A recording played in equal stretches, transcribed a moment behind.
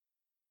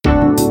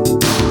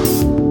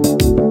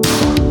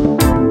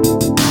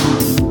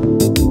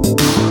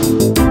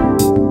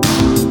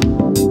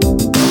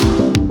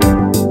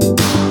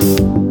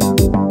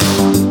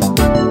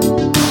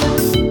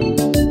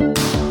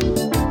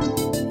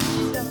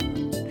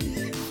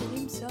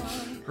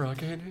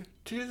rocking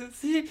to the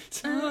theme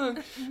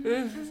song.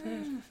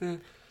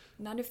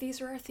 None of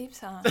these are our theme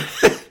songs.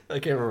 I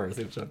can't remember our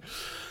theme song.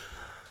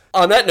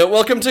 On that note,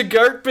 welcome to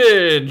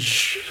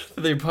Garbage,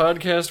 the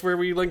podcast where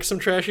we link some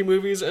trashy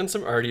movies and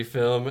some arty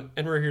film,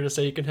 and we're here to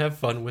say you can have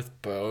fun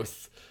with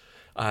both.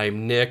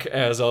 I'm Nick.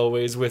 As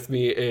always, with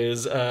me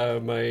is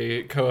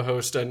my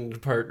co-host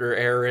and partner,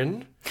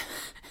 Aaron.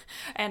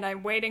 And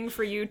I'm waiting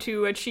for you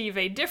to achieve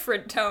a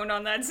different tone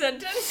on that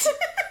sentence.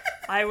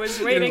 I was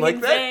waiting like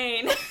in that?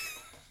 vain.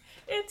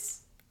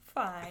 It's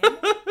fine.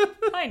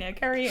 Hi, Nick.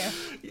 How are you?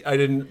 I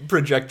didn't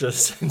project a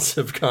sense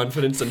of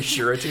confidence and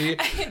surety.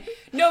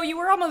 No, you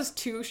were almost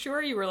too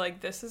sure. You were like,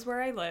 this is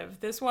where I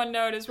live. This one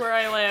note is where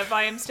I live.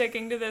 I am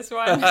sticking to this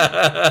one.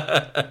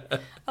 I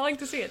like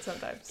to see it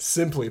sometimes.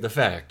 Simply the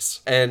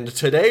facts. And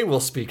today we'll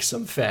speak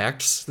some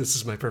facts. This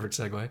is my perfect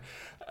segue.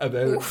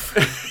 About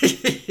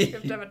You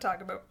have to have a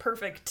talk about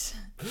perfect.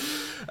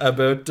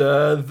 about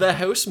The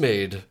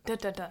Housemaid. Da,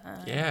 da, da.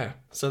 Yeah.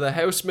 So The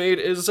Housemaid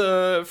is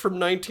from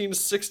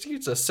 1960.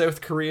 It's a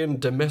South Korean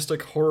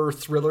domestic horror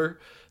thriller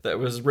that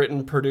was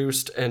written,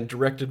 produced, and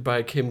directed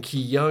by Kim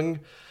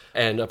Ki-young.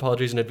 And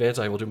apologies in advance,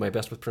 I will do my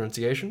best with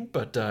pronunciation.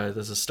 But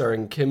this is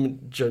starring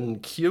Kim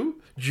Jun-kyu,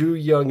 Ju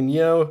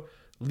Young-nyo,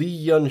 Lee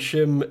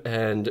Yun-shim,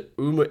 and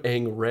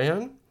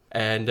Eng-ran.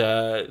 And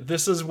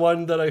this is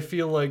one that I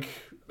feel like,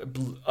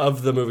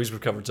 of the movies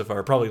we've covered so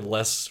far, probably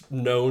less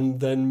known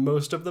than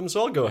most of them.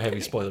 So I'll go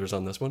heavy spoilers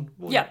on this one.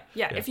 Yeah.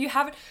 If you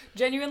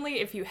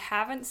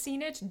haven't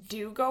seen it,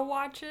 do go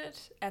watch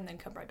it and then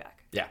come right back.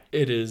 Yeah,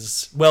 it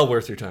is well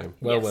worth your time.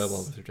 Well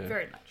worth your time.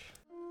 Very much.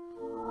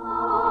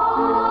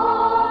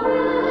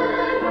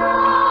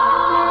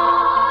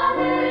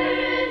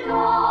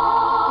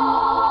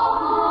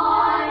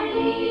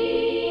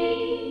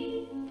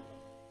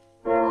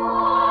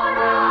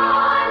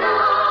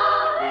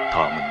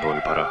 다음은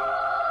뭘 봐라.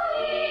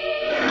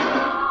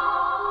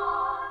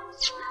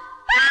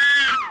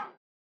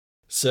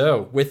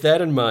 So, with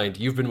that in mind,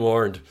 you've been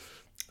warned.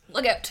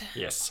 Look out.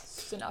 Yes.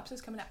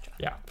 Synopsis coming at you.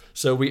 Yeah.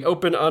 So we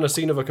open on a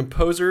scene of a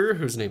composer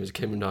whose name is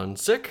Kim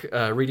Non-sik,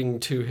 reading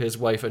to his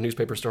wife a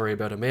newspaper story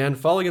about a man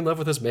falling in love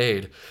with his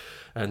maid.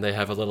 And they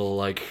have a little,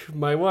 like,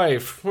 my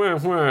wife,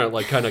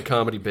 like, kind of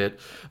comedy bit.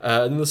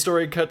 And the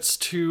story cuts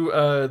to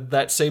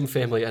that same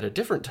family at a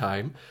different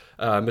time.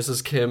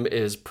 Mrs. Kim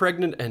is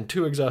pregnant and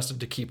too exhausted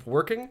to keep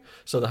working,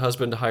 so the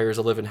husband hires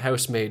a live-in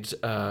housemaid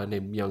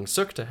named Young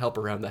Suk to help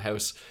around the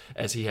house,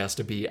 as he has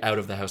to be out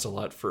of the house a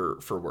lot for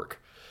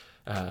work.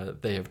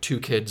 They have 2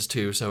 kids,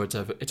 too, so it's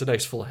a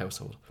nice full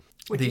household.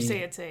 Would you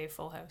say it's a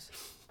full house?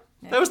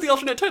 That was the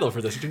alternate title for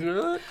this. Did you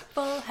know that?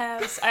 Full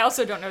house. I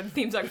also don't know the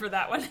theme song for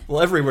that one. Well,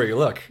 everywhere you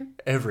look.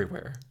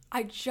 Everywhere.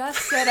 I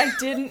just said I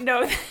didn't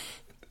know that.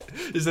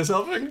 Is this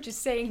helping? You're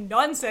just saying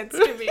nonsense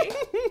to me.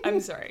 I'm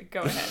sorry. Go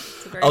ahead.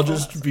 It's a very I'll full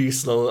just house. be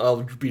slow.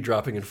 I'll be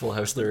dropping in Full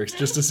House lyrics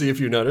just to see if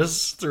you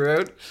notice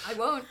throughout. I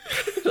won't.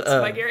 That's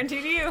my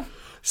guarantee to you.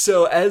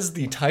 So, as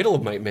the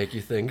title might make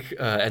you think,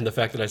 and the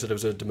fact that I said it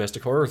was a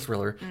domestic horror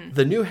thriller,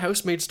 the new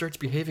housemaid starts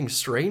behaving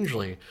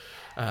strangely.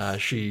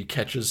 She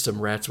catches some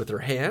rats with her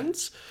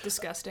hands.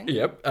 Disgusting.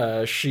 Yep.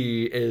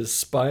 She is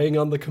spying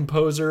on the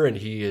composer, and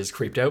he is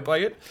creeped out by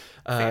it.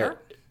 Fair.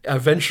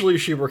 Eventually,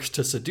 she works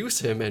to seduce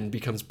him and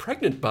becomes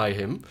pregnant by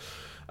him.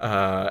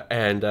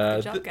 Good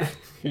job, guy.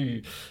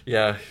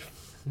 Yeah.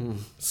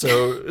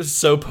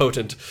 So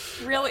potent.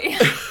 Really?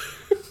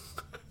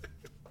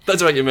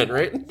 That's what you meant,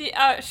 right?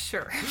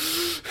 Sure.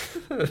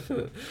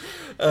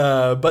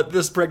 But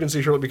this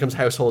pregnancy shortly becomes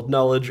household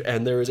knowledge,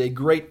 and there is a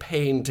great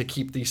pain to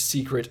keep the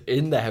secret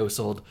in the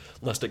household,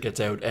 lest it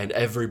gets out and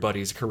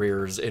everybody's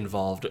careers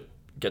involved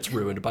gets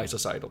ruined by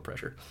societal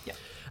pressure. Yeah.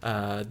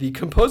 The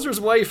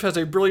composer's wife has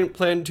a brilliant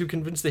plan to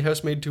convince the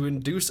housemaid to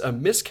induce a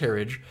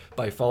miscarriage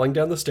by falling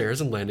down the stairs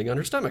and landing on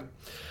her stomach.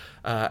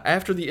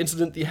 After the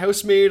incident, the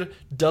housemaid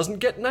doesn't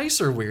get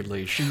nicer,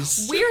 weirdly.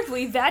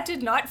 Weirdly, that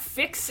did not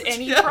fix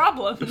any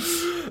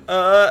problems.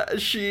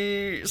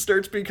 She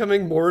starts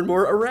becoming more and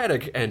more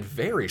erratic and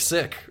very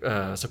sick.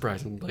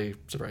 Surprising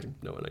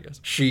no one, I guess.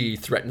 She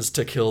threatens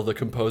to kill the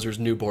composer's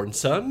newborn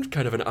son.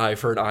 Kind of an eye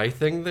for an eye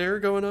thing there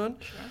going on.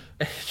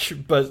 Sure.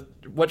 But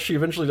what she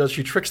eventually does,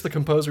 she tricks the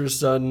composer's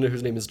son,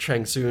 whose name is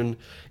Chang Soon,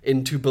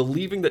 into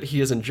believing that he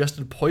has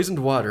ingested poisoned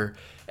water,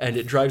 and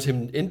it drives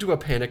him into a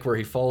panic where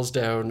he falls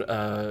down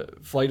a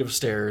flight of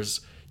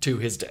stairs to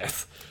his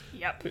death.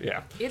 Yep.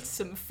 Yeah. It's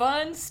some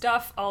fun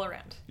stuff all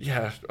around.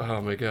 Yeah. Oh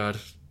my god.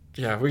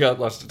 Yeah, we got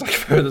lots to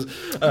talk about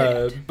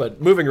this.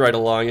 But moving right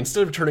along,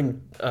 instead of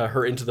turning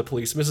her into the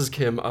police, Mrs.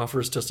 Kim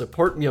offers to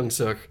support Young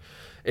Suk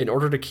in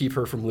order to keep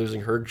her from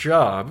losing her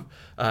job.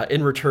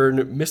 In return,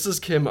 Mrs.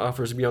 Kim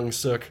offers Young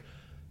Suk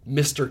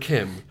Mr.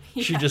 Kim.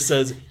 Yeah. She just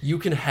says, "You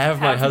can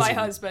have my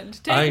husband.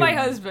 Take my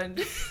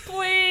husband.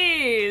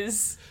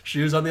 Please."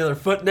 Shoes on the other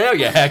foot now,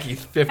 you hacky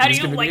 50s How do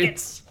you comedian. like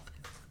it?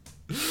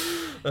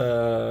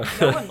 No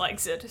one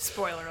likes it.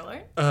 Spoiler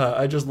alert.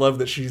 I just love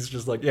that she's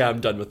just like, yeah, I'm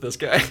done with this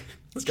guy.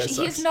 This guy He's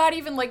sucks. not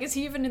even like, is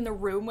he even in the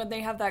room when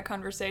they have that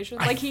conversation?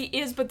 Like he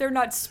is, but they're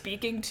not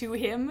speaking to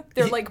him.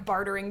 They're like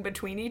bartering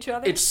between each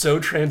other. It's so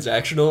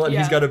transactional, and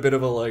he's Yeah. got a bit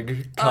of a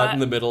like caught in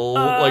the middle,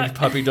 like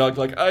puppy dog.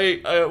 Like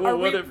well,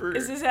 whatever.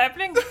 Is this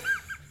happening?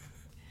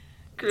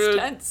 Good. It's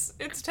tense.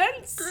 It's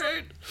tense.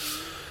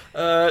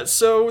 Great.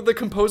 So the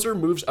composer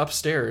moves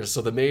upstairs.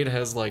 So the maid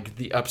has like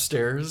the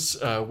upstairs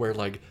where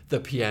like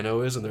the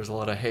piano is, and there's a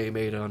lot of hay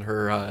made on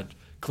her,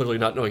 clearly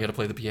not knowing how to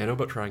play the piano,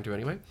 but trying to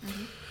anyway.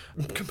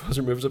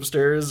 Composer moves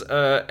upstairs,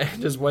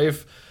 and his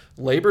wife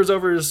labors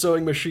over his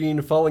sewing machine,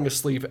 falling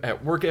asleep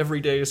at work every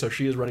day, so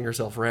she is running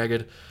herself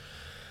ragged.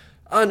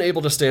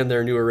 Unable to stand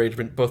their new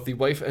arrangement, both the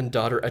wife and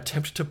daughter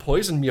attempt to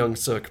poison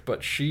Myung-suk,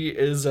 but she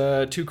is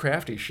too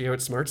crafty. She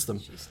outsmarts them.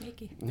 She's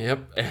sneaky.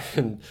 Yep,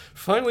 and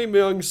finally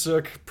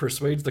Myung-suk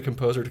persuades the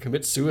composer to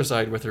commit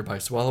suicide with her by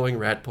swallowing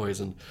rat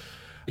poison.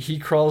 He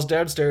crawls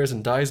downstairs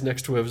and dies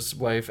next to his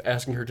wife,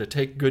 asking her to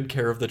take good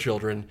care of the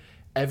children.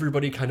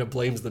 Everybody kind of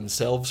blames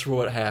themselves for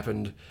what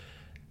happened.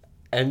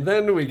 And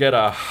then we get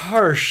a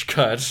harsh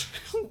cut.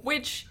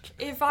 Which,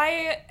 if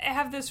I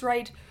have this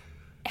right,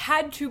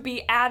 had to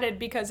be added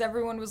because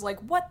everyone was like,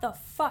 "What the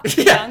fuck,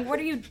 Young? What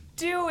are you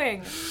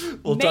doing?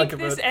 We'll Make talk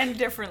this about- end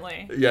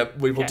differently." Yep,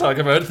 we will talk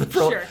about the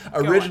Sure, go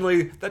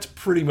Originally, that's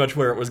pretty much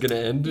where it was going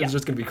to end. Yeah. It's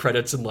just going to be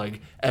credits and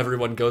like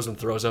everyone goes and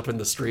throws up in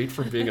the street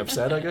from being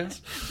upset, I guess.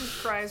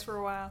 Just cries for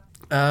a while.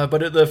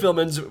 But the film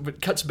ends.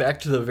 It cuts back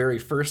to the very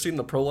first scene,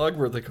 the prologue,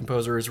 where the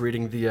composer is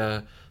reading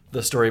the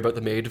story about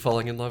the maid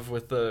falling in love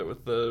with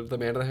the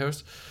man of the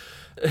house.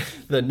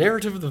 The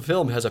narrative of the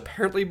film has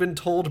apparently been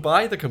told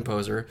by the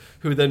composer,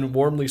 who then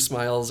warmly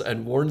smiles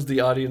and warns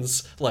the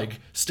audience, like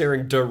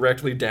staring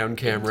directly down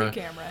camera, Into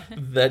camera.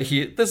 that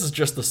this is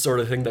just the sort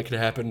of thing that could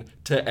happen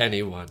to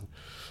anyone.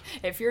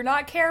 If you're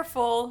not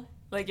careful,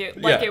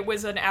 Yeah. it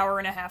was an hour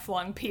and a half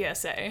long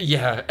PSA.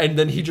 Yeah, and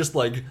then he just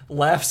like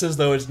laughs as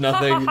though it's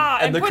nothing,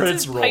 and the puts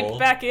credits his roll. pipe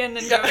back in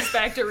and goes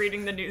back to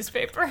reading the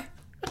newspaper.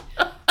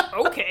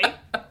 Okay.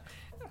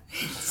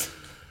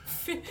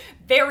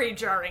 Very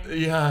jarring.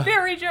 Yeah.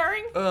 Very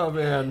jarring. Oh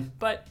man.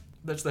 But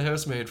That's The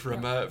Housemaid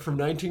from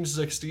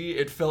 1960.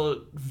 It felt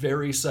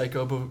very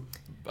Psycho,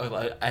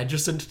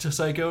 adjacent to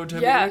Psycho to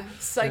yeah, me.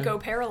 Psycho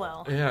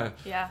parallel. Yeah.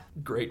 Yeah.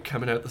 Great,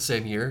 coming out the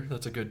same year.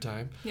 That's a good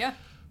time. Yeah.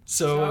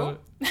 So,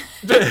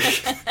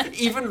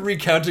 even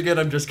recounting it,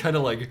 I'm just kind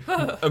of like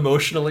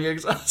emotionally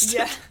exhausted.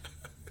 Yeah.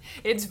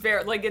 It's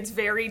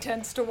very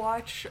tense to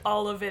watch.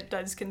 All of it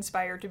does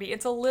conspire to be.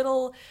 It's a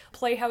little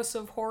Playhouse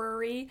of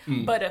Horror-y,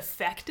 but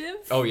effective.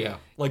 Oh yeah.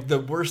 Like the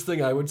worst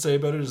thing I would say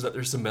about it is that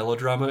there's some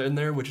melodrama in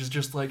there, which is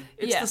just like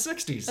it's Yeah, the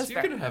 60s. that's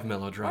You're fair. gonna have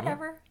melodrama.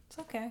 Whatever. It's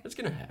okay. It's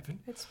gonna happen.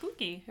 It's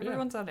spooky.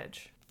 Everyone's on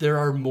edge. There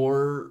are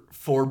more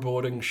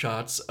foreboding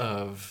shots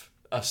of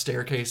a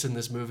staircase in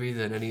this movie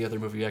than any other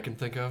movie I can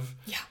think of.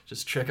 Yeah.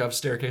 Just Chekhov's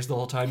staircase the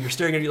whole time. You're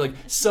staring at it like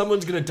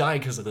someone's gonna die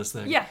because of this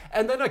thing. Yeah.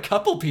 And then a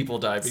couple people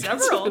die because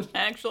Several, of it.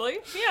 actually.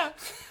 Yeah.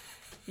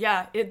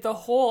 Yeah, the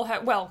whole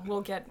well, we'll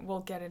get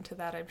into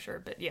that, I'm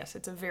sure, but yes,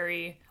 it's a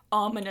very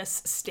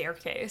ominous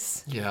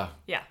staircase. Yeah.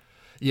 Yeah.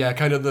 Yeah,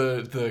 kind of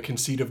the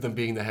conceit of them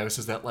being the house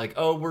is that like,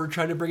 oh, we're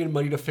trying to bring in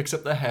money to fix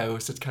up the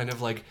house. It's kind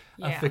of like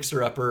a Yeah.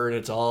 fixer-upper and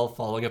it's all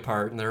falling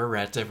apart and there are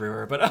rats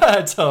everywhere, but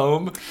it's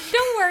home.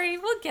 Don't worry,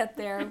 we'll get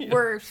there.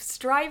 We're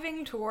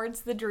striving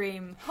towards the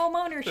dream. Home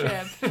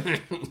ownership.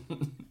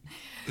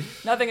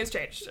 Nothing has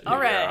changed. All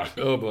right.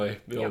 Yeah. Oh boy.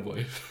 Oh Yep.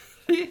 boy.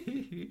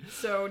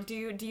 So, do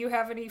you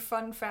have any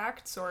fun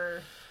facts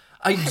or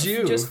I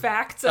do. just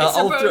facts, I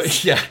I'll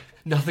suppose? yeah,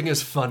 nothing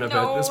is fun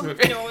about this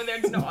movie. No,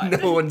 there's not.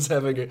 No one's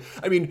having a...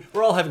 I mean,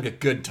 we're all having a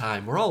good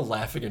time. We're all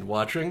laughing and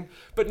watching,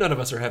 but none of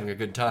us are having a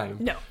good time.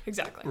 No,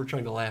 exactly. We're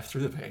trying to laugh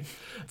through the pain.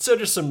 So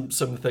just some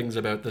things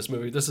about this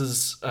movie. This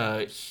is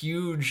a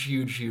huge,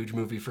 huge, huge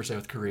movie for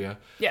South Korea.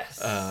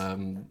 Yes.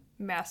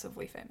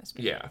 Massively famous.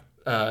 Yeah.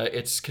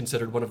 It's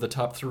considered one of the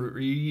top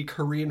 3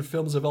 Korean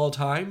films of all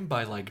time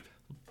by, like,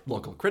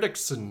 local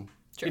critics and,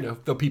 you know,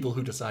 the people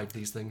who decide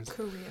these things.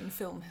 Korean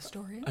film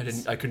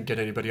historians. I couldn't get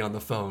anybody on the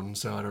phone,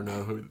 so I don't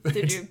know who...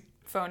 Did you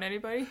phone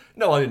anybody?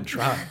 No, I didn't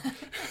try.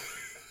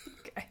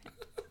 Okay.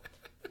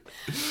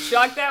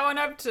 Chalk that one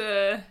up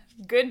to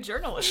good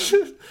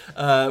journalism.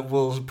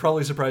 Will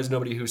probably surprise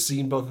nobody who's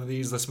seen both of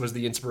these. This was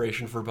the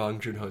inspiration for Bong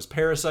Joon-ho's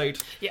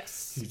Parasite.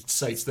 Yes. He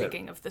cites that...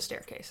 Speaking of the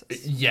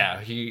staircases. Yeah,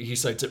 he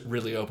cites it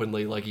really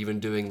openly, like even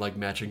doing like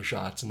matching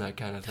shots and that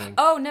kind of thing.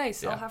 Oh,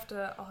 nice. Yeah. I'll have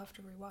to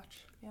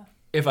rewatch. Yeah.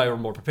 If I were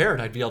more prepared,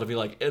 I'd be able to be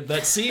like,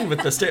 that scene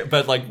with the stair...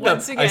 But like,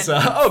 Once no, again, I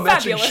saw,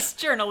 matching fabulous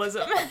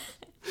journalism.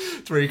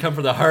 It's where you come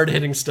for the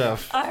hard-hitting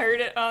stuff. I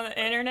heard it on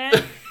the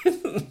internet.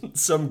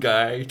 Some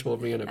guy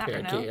told me in a I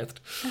don't know. podcast.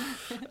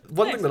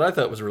 One thing that I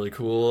thought was really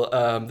cool,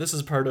 this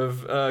is part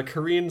of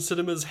Korean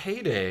cinema's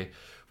heyday,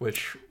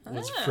 which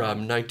was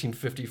from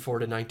 1954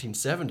 to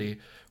 1970,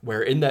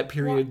 where in that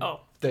period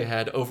they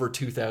had over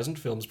 2,000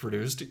 films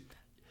produced.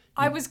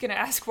 I was going to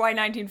ask why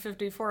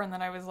 1954, and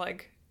then I was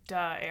like,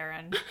 Duh,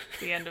 Aaron.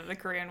 The end of the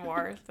Korean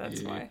War.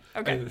 That's why.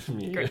 Okay, I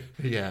mean, good.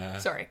 Yeah.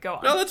 Sorry, go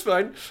on. No, that's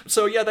fine.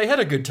 So yeah, they had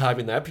a good time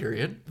in that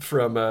period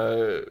from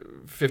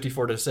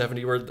 54 to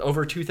 70, where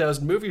over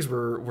 2,000 movies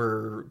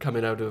were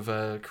coming out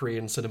of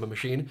Korean cinema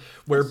machine.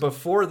 Where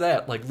before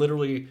that, like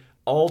literally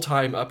all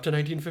time up to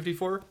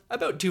 1954,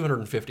 about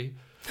 250.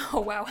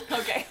 Oh, wow.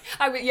 Okay.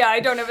 I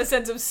don't have a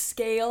sense of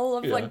scale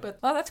of but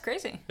wow, that's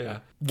crazy. Yeah.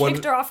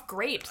 Kicked off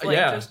great. Like,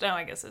 Yeah.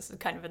 I guess this is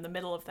kind of in the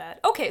middle of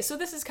that. Okay, so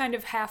this is kind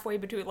of halfway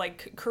between,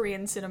 like,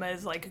 Korean cinema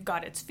is, like,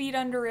 got its feet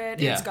under it.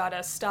 Yeah. It's got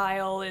a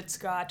style. It's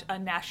got a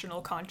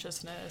national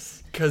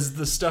consciousness. Because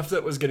the stuff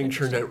that was getting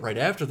churned out right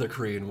after the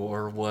Korean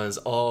War was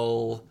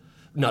all...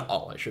 Not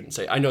all, I shouldn't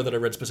say. I know that I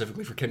read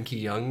specifically for Kim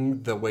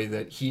Ki-young, the way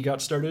that he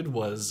got started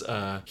was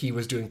he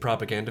was doing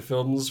propaganda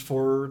films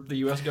for the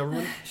U.S.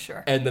 government.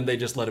 Sure. And then they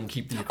just let him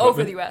keep the equipment. Oh,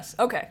 for the U.S.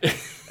 Okay.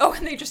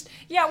 And they just...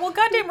 Yeah, well,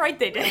 goddamn right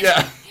they did.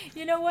 Yeah.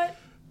 You know what?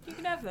 You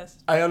can have this.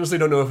 I honestly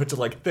don't know if it's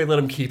like they let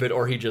him keep it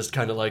or he just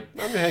kind of like,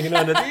 I'm hanging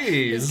on to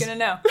these. He's gonna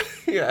know.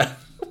 Yeah.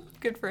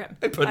 Good for him.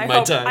 I put in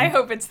my time. I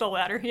hope it's the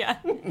latter, yeah.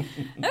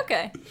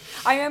 Okay.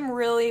 I am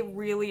really,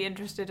 really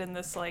interested in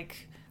this,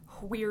 like,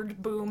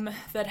 weird boom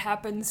that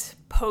happens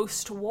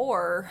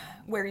post-war,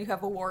 where you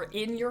have a war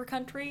in your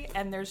country,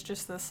 and there's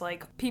just this,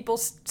 like, people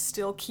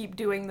still keep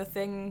doing the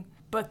thing,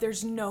 but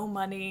there's no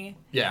money.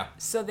 Yeah.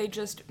 So they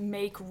just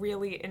make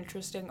really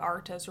interesting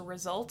art as a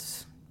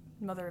result.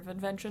 Mother of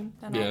invention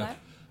and all that.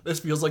 This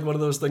feels like one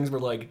of those things where,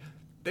 like,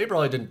 they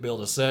probably didn't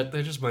build a set.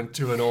 They just went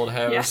to an old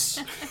house.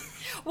 Yeah.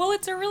 Well,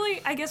 it's a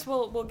really... I guess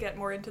we'll get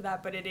more into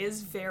that, but it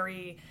is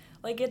very...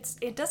 Like,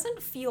 it doesn't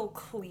feel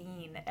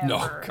clean, ever. No,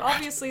 God.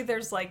 Obviously,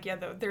 there's, like,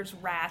 there's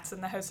rats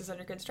and the house is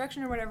under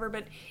construction or whatever,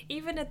 but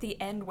even at the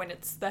end when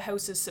the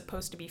house is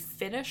supposed to be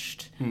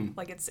finished,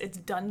 like, it's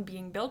done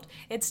being built,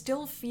 it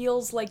still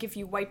feels like if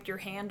you wiped your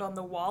hand on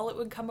the wall, it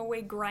would come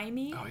away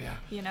grimy. Oh, yeah.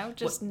 You know,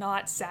 just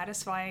not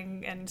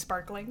satisfying and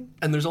sparkling.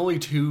 And there's only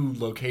two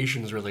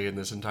locations, really, in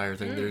this entire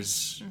thing.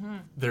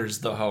 There's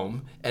the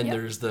home, and Yep.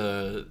 there's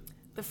the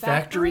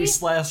factory?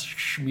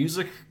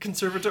 /music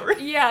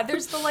conservatory. Yeah,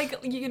 there's the, like,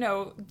 you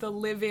know, the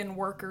live-in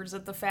workers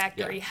at the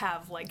factory Yeah.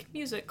 have, like,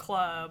 music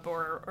club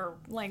or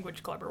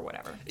language club or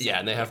whatever. Yeah,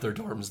 and they have their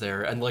dorms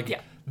there, and like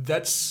Yeah.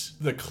 that's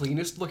the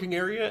cleanest looking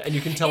area, and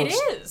you can tell It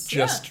it's is,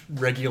 just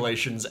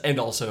regulations, and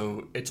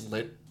also it's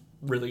lit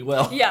really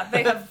well. Yeah,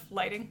 they have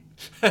lighting,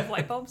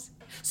 light bulbs.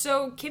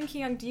 So Kim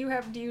Ki-young, do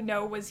you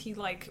know, was he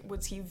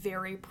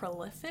very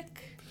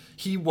prolific?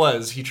 He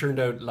churned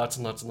out lots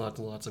and lots and lots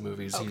and lots of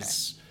movies. Okay.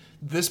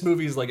 This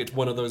movie is like, it's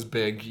one of those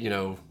big, you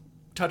know,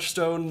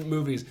 touchstone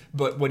movies,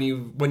 but when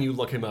you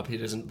look him up,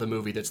 it isn't the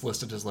movie that's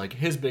listed as like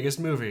his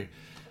biggest movie.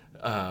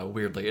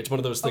 Weirdly, it's one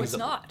of those things it's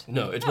not?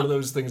 No, it's one of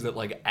those things that,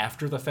 like,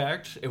 after the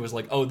fact, it was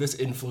like, oh, this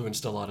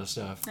influenced a lot of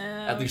stuff,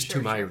 at least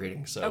sure, to my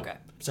reading. So Okay.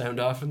 sound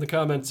off in the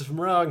comments if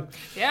I'm wrong.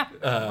 Yeah,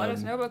 let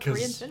us know about 'cause-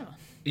 Korean cinema.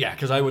 Yeah,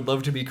 because I would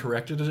love to be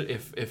corrected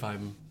if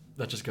I'm.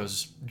 That just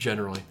goes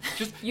generally.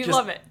 You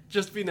love it.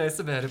 Just be nice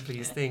about it,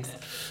 please. Thanks.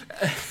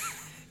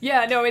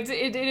 Yeah, no, it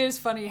is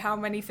funny how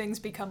many things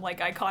become,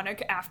 like,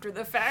 iconic after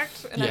the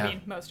fact. And Yeah. I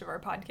mean, most of our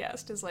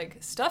podcast is, like,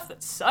 stuff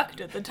that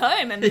sucked at the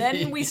time, and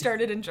then we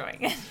started enjoying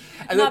it.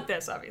 Not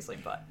this, obviously,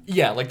 but...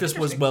 Yeah, like, this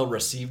was Interesting. well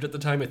received at the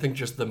time. I think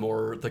just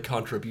the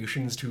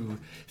contributions to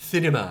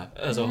cinema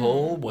as a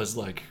whole was,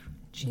 like,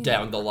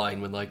 down the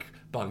line when, like,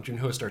 Bong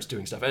Joon-ho starts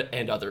doing stuff,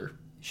 and other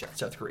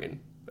South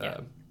Korean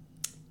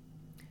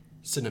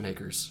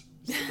cinemakers.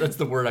 That's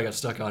the word I got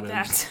stuck on.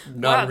 That's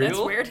not real. That's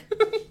weird.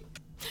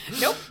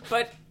 Nope,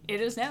 but it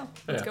is now.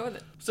 Let's Yeah. go with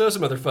it. So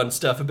some other fun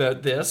stuff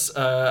about this.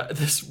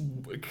 This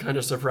kind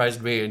of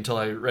surprised me until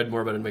I read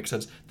more about it and makes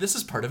sense. This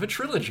is part of a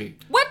trilogy.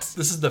 What?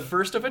 This is the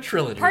first of a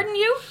trilogy. Pardon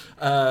you?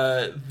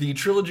 The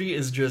trilogy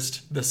is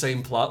just the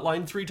same plot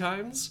line 3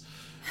 times.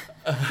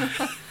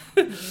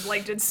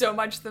 Liked it so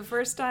much the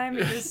first time,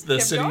 it just The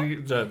kept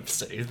going?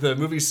 the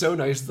movie's so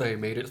nice they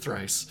made it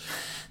thrice.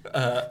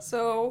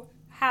 So,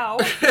 how?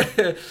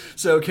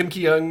 So Kim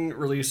Ki-young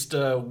released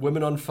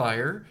Women on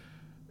Fire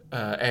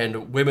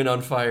and Women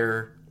on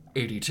Fire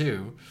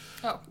 82.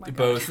 Oh, my God.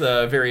 Both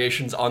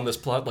variations on this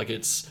plot. Like,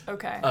 it's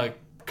Okay.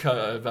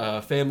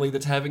 a family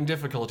that's having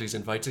difficulties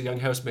invites a young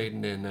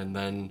housemaiden in, and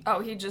then Oh,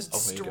 he just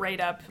wait, straight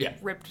up Yeah.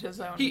 ripped his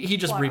own he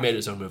just plot remade off.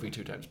 his own movie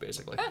 2 times,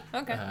 basically.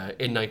 Okay.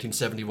 In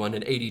 1971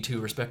 and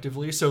 82,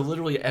 respectively. So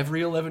literally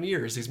every 11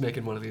 years, he's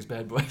making one of these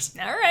bad boys.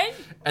 All right.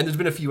 And there's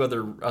been a few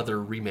other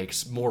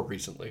remakes more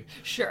recently.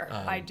 Sure,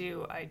 I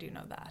do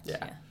know that.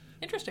 yeah.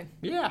 Interesting.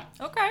 Yeah.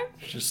 Okay.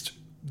 Just,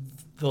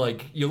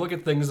 like, you look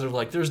at things that are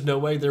like, there's no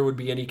way there would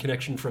be any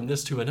connection from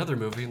this to another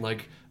movie. And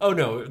like, oh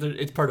no,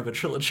 it's part of a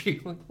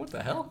trilogy. Like, what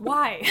the hell?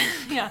 Why?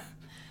 Yeah.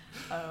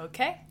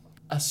 Okay.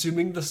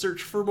 Assuming the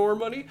search for more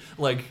money?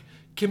 Like,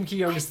 Kim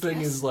Ki-young's thing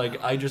is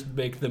like, I just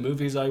make the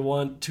movies I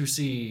want to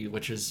see,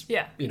 which is,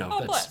 Yeah. you know, Oh,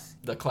 that's bless.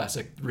 the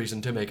classic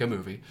reason to make a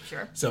movie.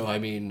 Sure. So, I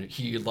mean,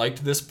 he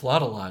liked this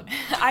plot a lot.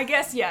 I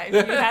guess, yeah,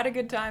 if you had a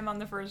good time on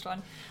the first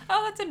one.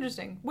 Oh, that's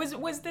interesting.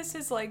 Was this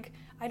his, like,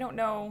 I don't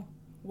know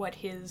what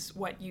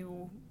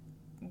you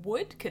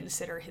would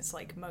consider his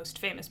like most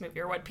famous movie,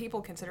 or what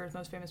people consider his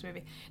most famous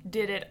movie,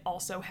 did it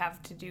also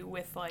have to do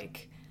with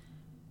like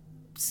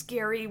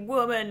scary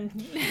woman?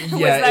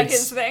 Was that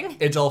his thing?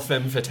 It's all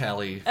femme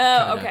fatale.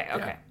 Oh,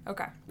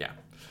 okay. Yeah.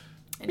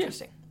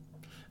 Interesting.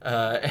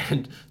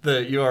 And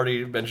you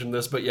already mentioned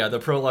this, but yeah, the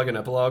prologue and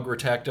epilogue were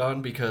tacked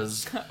on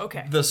because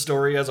Okay. the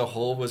story as a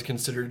whole was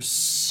considered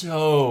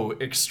so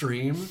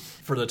extreme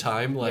for the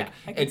time. Like, Yeah,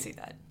 I can see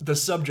that. The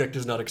subject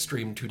is not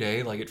extreme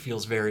today. Like, it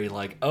feels very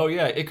like, oh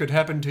yeah, it could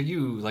happen to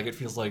you. Like, it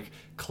feels like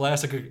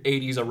classic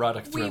 80s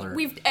erotic thriller.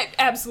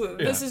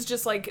 Absolutely. Yeah. This is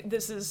just like,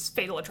 this is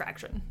Fatal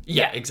Attraction.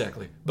 Yeah,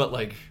 exactly. But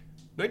like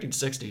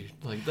 1960,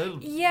 like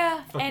that.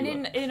 Yeah, Fuck and you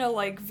up. in a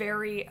like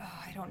very,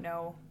 I don't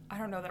know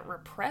that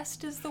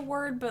repressed is the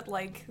word, but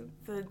like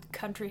the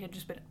country had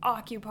just been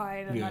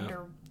occupied and Yeah.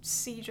 under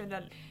siege and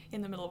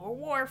in the middle of a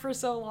war for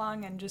so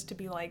long, and just to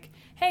be like,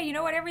 hey, you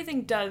know what,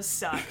 everything does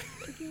suck.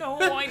 No,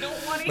 I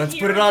don't want to hear Let's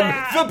put it on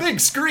that. the big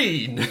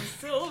screen.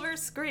 Silver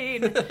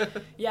screen.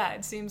 Yeah,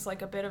 it seems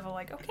like a bit of a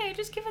like, okay,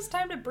 just give us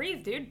time to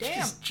breathe, dude.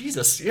 Damn.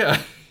 Jesus,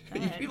 yeah.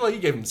 Alright. Well, you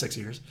gave him 6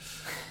 years.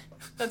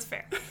 That's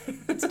fair.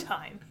 It's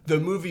time. The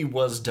movie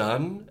was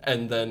done,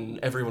 and then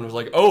everyone was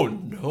like, "Oh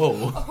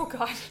no!" Oh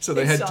god. So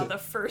they had saw to- the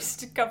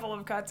first couple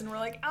of cuts and were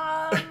like,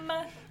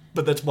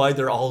 But that's why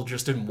they're all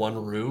just in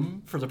one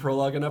room for the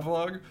prologue and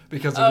epilogue,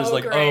 because they're just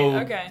like, great, "Oh,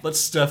 okay. let's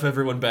stuff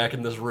everyone back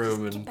in this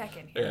room." And back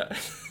in here. yeah,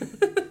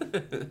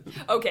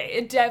 Okay,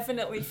 it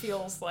definitely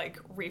feels like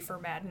Reefer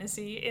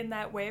Madnessy in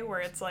that way, where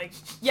it's like,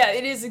 yeah,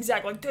 it is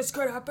exactly like, this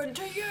could happen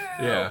to you.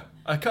 yeah,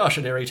 a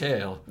cautionary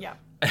tale. Yeah.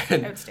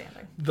 And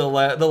Outstanding. the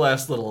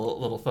last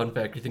little fun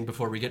fact thing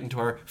before we get into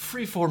our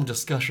freeform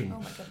discussion Oh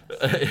my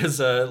goodness. is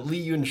Lee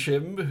Yun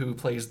Shim, who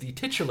plays the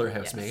titular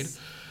housemaid.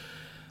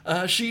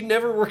 Yes. She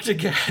never worked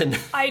again.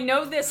 I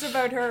know this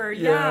about her.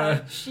 Yeah.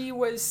 Yeah. She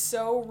was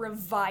so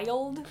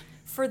reviled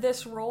for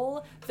this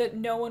role that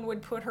no one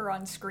would put her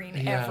on screen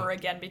Yeah. ever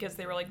again, because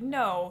they were like,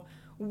 no,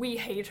 we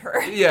hate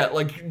her. Yeah,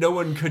 like, no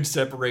one could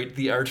separate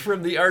the art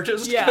from the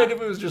artist. Yeah. Kind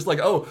of, it was just like,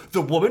 oh,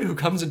 the woman who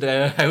comes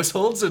into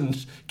households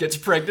and gets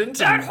pregnant.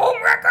 That And,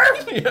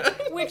 homewrecker!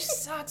 yeah. Which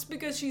sucks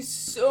because she's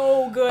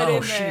so good Oh,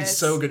 in she's this.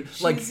 so good.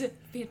 Like, She's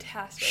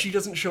fantastic. She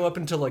doesn't show up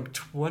until like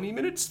 20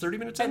 minutes, 30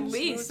 minutes in, At something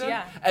least, like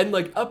that. yeah. And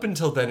like, up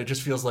until then, it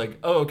just fefeels like,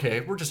 oh,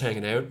 okay, we're just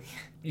hanging out.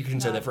 You can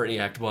say No. that for any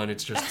act one.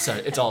 It's just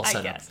it's all I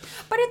set guess. up.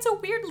 But it's a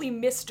weirdly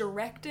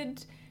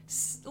misdirected,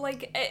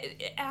 like,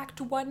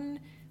 Act 1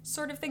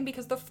 sort of thing,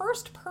 because the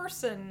first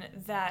person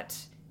that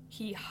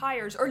he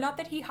hires, or not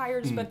that he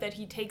hires, Hmm. but that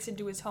he takes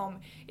into his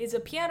home, is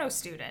a piano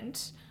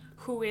student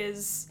who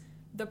is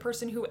the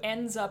person who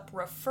ends up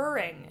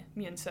referring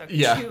Myung-suk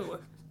Yeah. to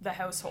the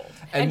household.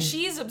 And- And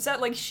she's upset,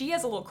 like, she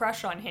has a little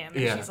crush on him,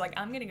 and Yeah. she's like,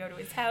 I'm gonna go to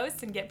his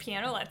house and get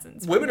piano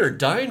lessons. Women are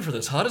dying for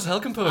this hot as hell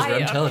composer,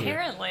 I'm telling you.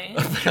 Apparently.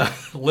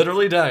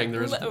 Literally dying.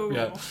 There's Ooh.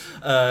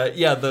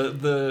 yeah.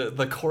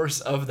 The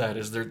course of that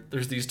is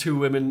there's these two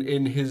women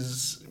in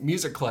his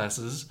music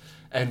classes,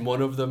 and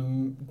one of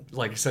them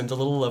like sends a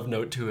little love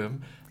note to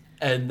him,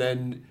 and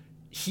then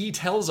he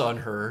tells on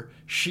her.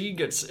 She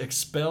gets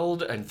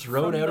expelled and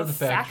thrown From out of the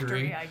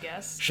factory. I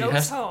guess. She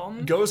Goes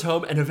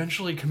home. and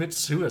eventually commits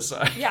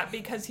suicide. Yeah,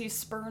 because he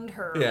spurned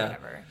her or Yeah.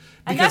 whatever.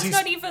 And Because that's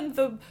not even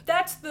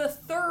that's the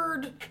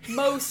third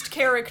most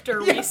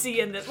character we see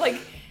in this. Like,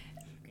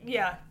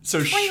 yeah.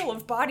 So trail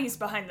of bodies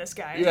behind this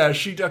guy. Yeah,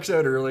 she ducks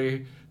out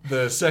early.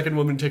 The second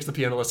woman takes the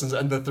piano lessons,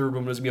 and the third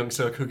woman is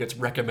Myung-suk, who gets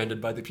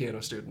recommended by the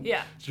piano student.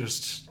 Yeah.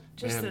 Just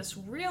man. This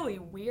really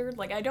weird,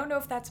 like, I don't know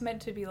if that's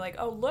meant to be like,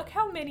 oh, look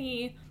how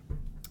many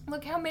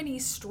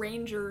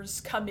strangers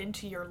come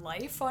into your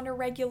life on a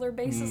regular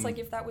basis. Like,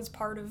 if that was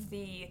part of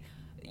the,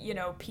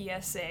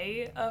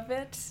 PSA of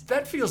it.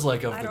 That feels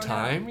like of I the don't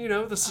time,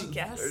 This I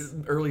guess.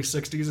 early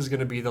 60s is going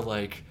to be the,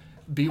 like,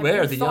 Have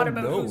beware you the thought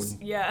about unknown.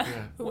 yeah.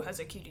 Yeah. Who has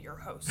a key to your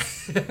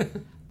house?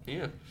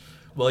 Yeah.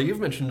 Well, you've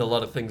mentioned a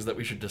lot of things that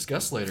we should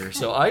discuss later,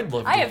 so I'd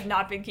love to... I have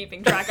not been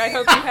keeping track. I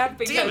hope you have,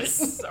 Damn it.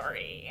 because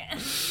sorry.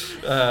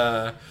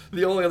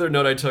 The only other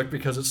note I took,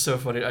 because it's so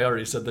funny, I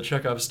already said the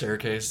Chekhov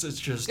staircase. It's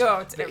just... Oh,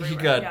 it's he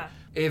everywhere, got... yeah.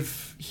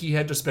 If he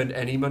had to spend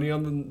any money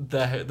on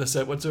the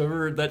set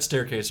whatsoever, that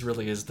staircase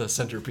really is the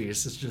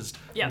centerpiece. It's just,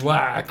 Yeah.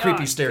 wow, creepy Oh,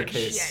 good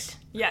staircase. shit.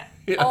 Yeah.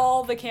 Yeah.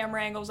 All the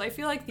camera angles. I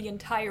feel like the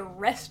entire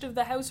rest of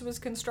the house was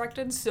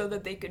constructed so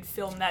that they could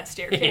film that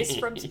staircase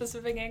from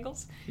specific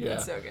angles. Yeah.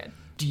 It's so good.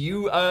 Do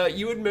you,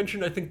 you had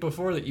mentioned, I think,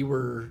 before that you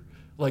were,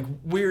 like,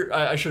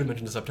 I should have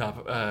mentioned this up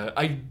top.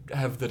 I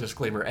have the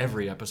disclaimer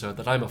every episode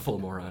that I'm a full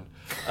moron.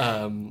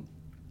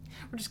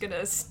 We're just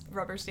gonna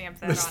rubber stamp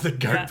that That's on. the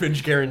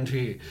garbage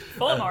guarantee.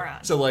 Full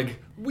moron. So, like,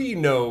 we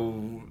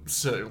know,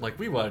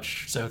 we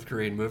watch South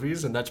Korean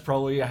movies, and that's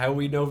probably how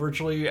we know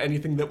virtually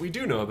anything that we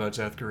do know about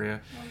South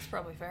Korea. Well, that's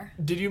probably fair.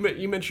 Did you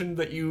mentioned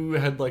that you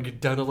had,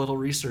 like, done a little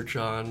research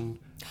on...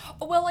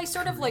 Well, I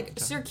sort of like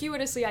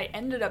circuitously I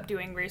ended up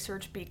doing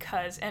research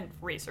because, and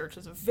research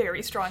is a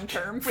very strong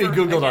term. We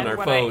Googled on our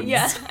what phones.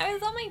 I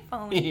was on my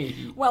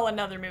phone while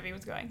another movie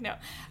was going. No,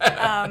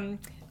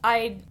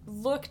 I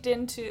looked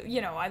into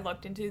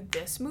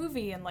this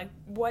movie and like,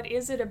 what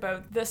is it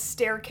about the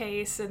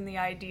staircase and the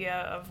idea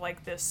of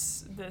like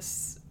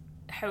this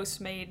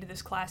housemaid,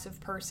 this class of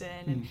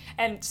person,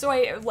 and so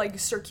I like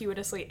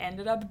circuitously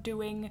ended up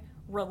doing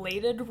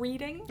related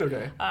reading.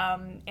 Okay.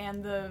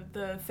 And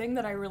the thing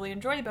that I really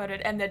enjoy about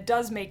it, and that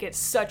does make it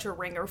such a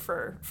ringer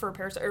for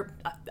Parasite, or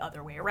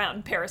other way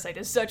around, Parasite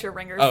is such a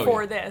ringer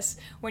for this.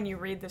 When you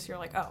read this, you're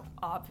like, oh,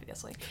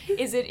 obviously.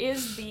 It's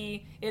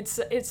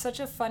such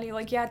a funny,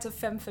 like, yeah, it's a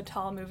femme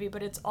fatale movie,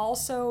 but it's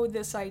also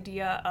this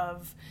idea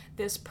of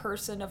this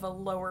person of a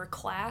lower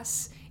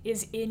class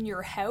is in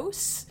your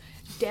house,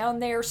 down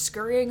there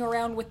scurrying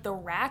around with the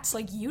rats.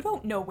 Like, you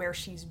don't know where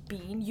she's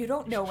been. You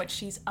don't know what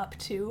she's up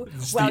to.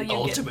 It's the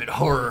ultimate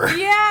horror.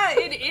 Yeah,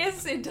 it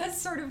is. It does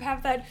sort of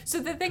have that.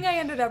 So the thing I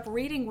ended up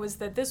reading was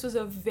that this was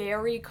a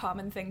very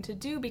common thing to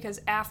do,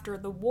 because after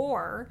the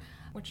war,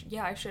 which,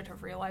 yeah, I should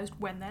have realized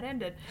when that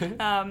ended.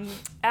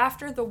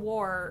 After the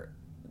war,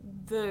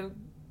 the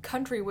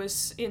country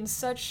was in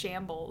such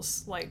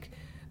shambles, like,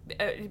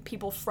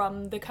 people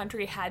from the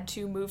country had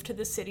to move to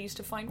the cities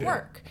to find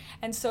work.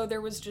 And so there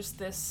was just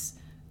this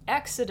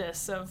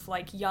exodus of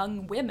like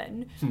young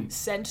women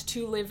sent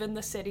to live in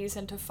the cities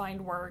and to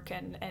find work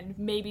and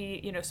maybe,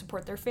 you know,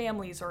 support their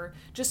families or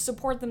just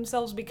support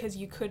themselves, because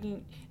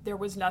there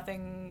was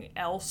nothing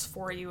else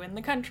for you in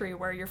the country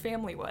where your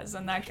family was,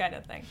 and that kind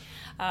of thing.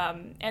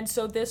 And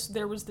so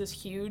there was this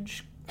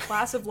huge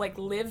class of like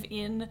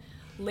live-in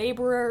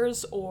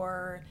laborers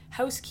or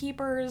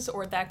housekeepers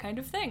or that kind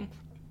of thing.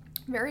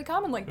 Very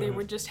common, like they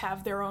would just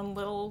have their own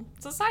little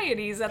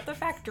societies at the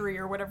factory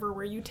or whatever,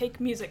 where you take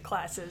music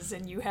classes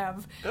and you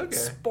have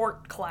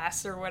sport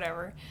class or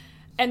whatever.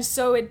 And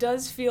so it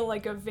does feel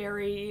like a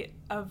very,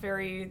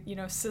 you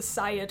know,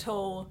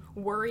 societal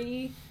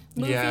worry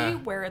movie,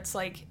 where it's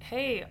like,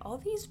 hey, all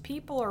these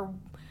people are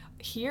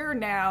here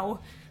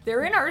now.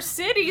 They're in our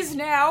cities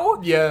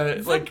now. Yeah,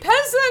 the like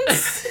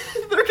peasants.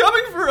 they're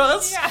coming for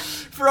us. Yeah.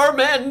 For our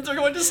men. They're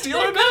going to steal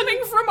our men. They're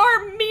coming from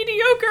our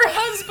mediocre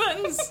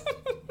husbands.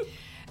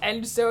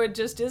 And so it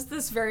just is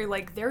this very,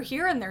 like, they're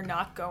here and they're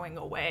not going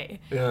away.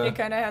 Yeah. It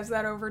kind of has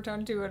that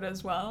overtone to it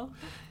as well.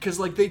 Because,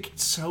 like, they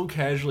so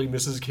casually,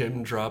 Mrs.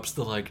 Kim drops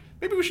the, like,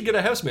 maybe we should get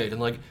a housemaid.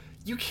 And, like,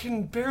 you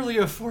can barely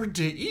afford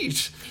to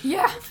eat.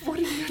 Yeah. What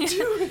are you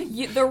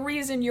doing? The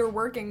reason you're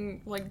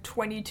working, like,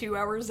 22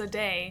 hours a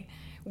day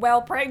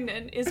while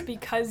pregnant is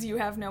because you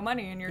have no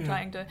money and you're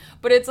trying to...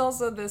 But it's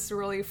also this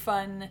really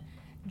fun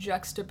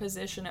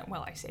juxtaposition.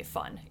 Well, I say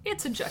fun.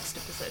 It's a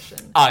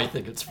juxtaposition. I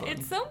think it's fun.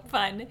 It's so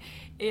fun.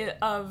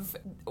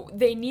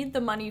 They need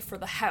the money for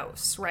the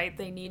house, right?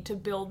 They need to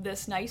build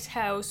this nice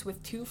house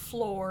with 2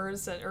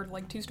 floors, or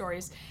like 2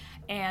 stories,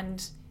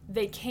 and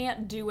they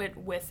can't do it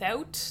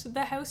without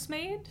the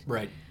housemaid.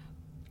 Right.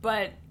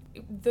 But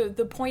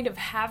the point of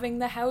having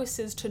the house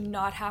is to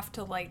not have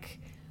to, like,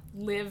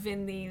 live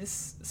in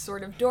these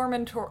sort of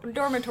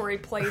dormitory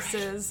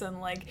places, and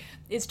like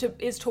is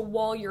to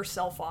wall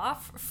yourself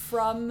off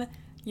from,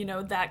 you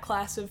know, that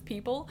class of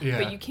people.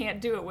 But you can't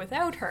do it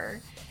without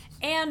her.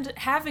 And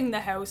having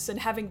the house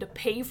and having to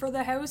pay for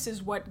the house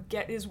is what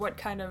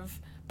kind of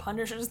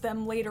punishes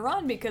them later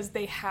on, because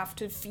they have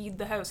to feed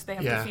the house. They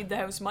have to feed the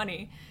house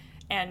money.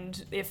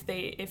 And if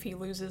he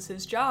loses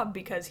his job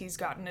because he's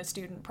gotten a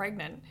student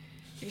pregnant,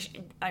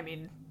 I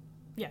mean,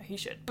 yeah, he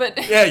should. But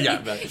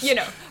you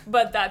know,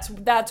 but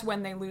that's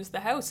when they lose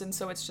the house. And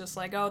so it's just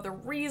like, oh, the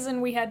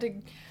reason we had to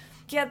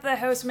get the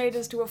housemaid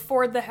is to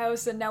afford the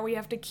house, and now we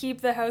have to keep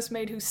the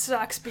housemaid who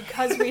sucks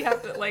because we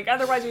have to, like,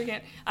 otherwise we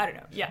can't. I don't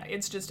know. Yeah,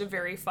 it's just a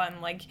very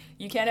fun, like,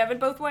 you can't have it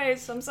both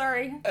ways. I'm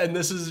sorry. And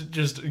this is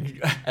just,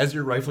 as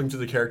you're rifling through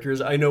the characters,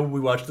 I know we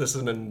watched this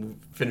and then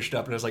finished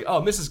up and I was like, oh,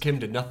 Mrs. Kim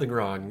did nothing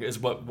wrong, is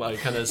what I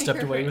kind of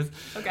stepped away with.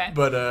 Okay.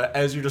 But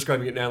as you're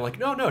describing it now, I'm like,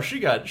 no, she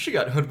got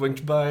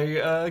hoodwinked by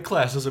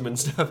classism and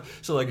stuff.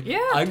 So, like,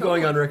 I'm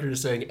going on record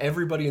as saying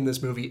everybody in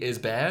this movie is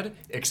bad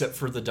except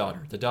for the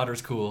daughter. The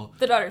daughter's cool.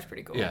 The daughter's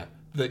pretty cool. Yeah.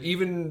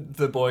 Even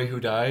the boy who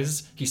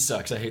dies, he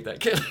sucks. I hate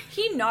that kid.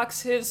 He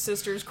knocks his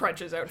sister's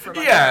crutches out from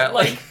under. Yeah,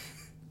 like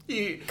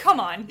he, come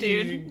on,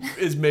 dude.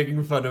 He is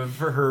making fun of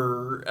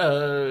her.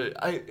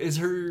 Is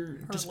her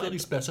disability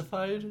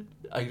specified?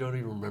 I don't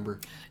even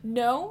remember.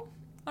 No,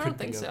 I don't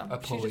think so. A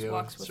She just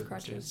walks with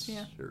crutches.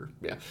 Yeah. Sure.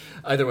 Yeah.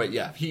 Either way,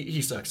 yeah,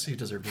 he sucks. He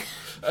deserves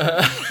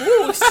it.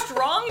 Ooh,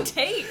 strong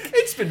take.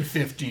 It's been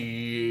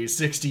 50,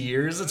 60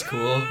 years. It's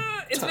cool.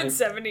 It's been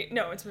 70.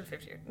 No, it's been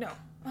 50 years. No.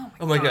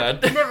 Oh my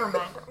god. Never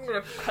mind. I'm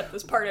gonna cut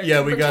this part out. Yeah,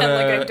 and we pretend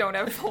gotta... like I don't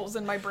have holes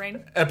in my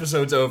brain.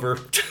 Episode's over.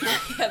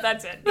 Yeah,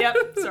 that's it. Yep.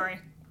 Sorry.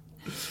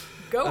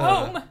 Go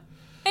home.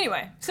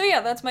 Anyway, so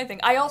yeah, that's my thing.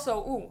 I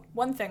also,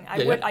 one thing.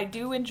 I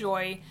do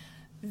enjoy,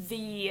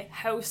 the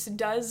house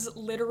does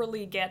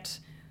literally get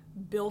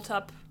built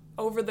up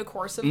over the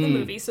course of the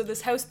movie. So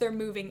this house they're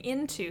moving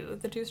into,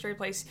 the 2-story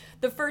place,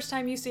 the first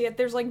time you see it,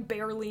 there's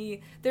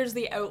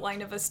the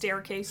outline of a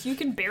staircase. You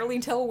can barely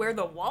tell where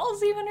the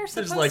walls even are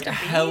supposed to be. There's like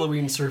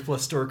Halloween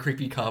surplus store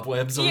creepy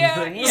cobwebs on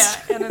things.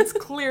 Yeah, and it's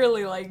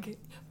clearly like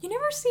You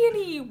never see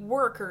any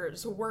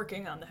workers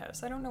working on the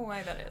house. I don't know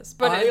why that is.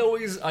 But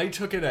I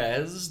took it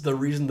as the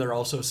reason they're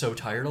also so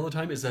tired all the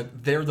time is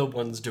that they're the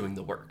ones doing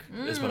the work,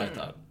 is what I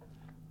thought.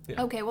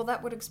 Yeah. Okay, well,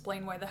 that would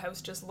explain why the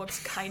house just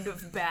looks kind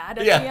of bad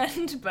at Yeah. the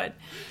end, but...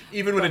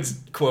 Even when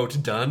it's,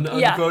 quote, done,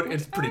 unquote,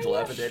 it's pretty Are you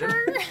dilapidated.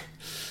 sure?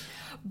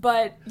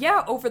 But,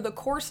 yeah, over the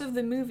course of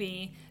the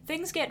movie,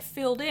 things get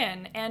filled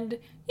in, and,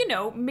 you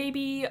know,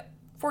 maybe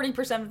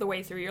 40% of the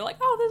way through, you're like,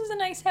 oh, this is a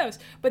nice house.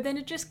 But then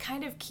it just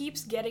kind of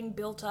keeps getting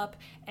built up,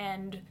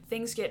 and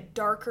things get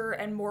darker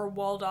and more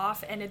walled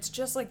off, and it's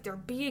just like they're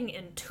being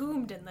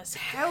entombed in this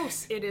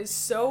house. It is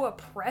so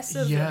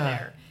oppressive in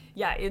there.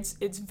 Yeah,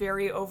 it's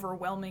very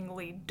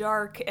overwhelmingly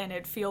dark, and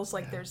it feels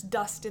like there's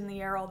dust in the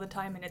air all the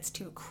time, and it's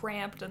too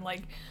cramped, and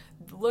like,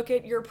 look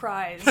at your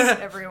prize,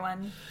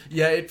 everyone.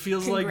 Yeah, it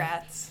feels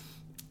Congrats. like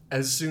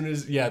as soon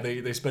as,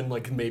 they spend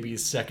like maybe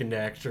second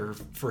act or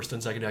first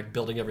and second act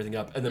building everything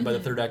up, and then by the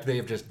third act they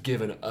have just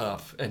given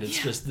up, and it's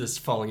just this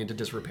falling into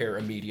disrepair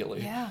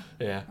immediately. Yeah.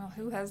 Yeah. Well,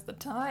 who has the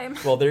time?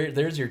 Well,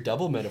 there's your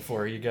double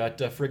metaphor. You got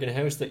a friggin'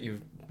 house that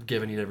you've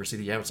given you never see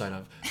the outside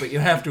of, but you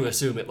have to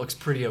assume it looks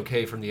pretty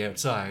okay from the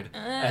outside,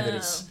 and then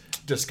it's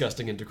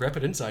disgusting and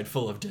decrepit inside,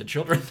 full of dead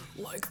children.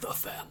 Like the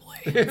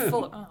family.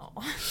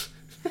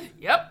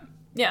 Yep.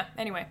 Yeah,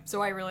 anyway,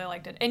 so I really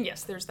liked it. And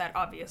yes, there's that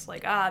obvious,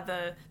 like,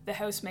 the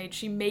housemaid,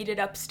 she made it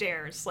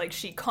upstairs. Like,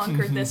 she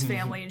conquered this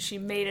family, and she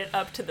made it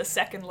up to the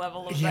second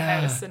level of the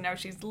house, and now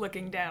she's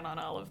looking down on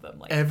all of them.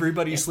 Like,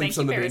 everybody yes, sleeps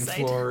on the main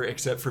floor,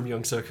 except for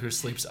Myung-suk, who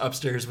sleeps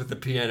upstairs with the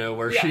piano,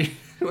 where she...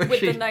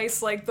 the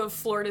nice, like, the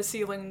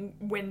floor-to-ceiling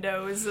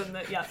windows, and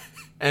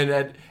And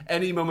at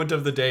any moment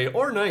of the day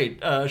or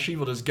night, she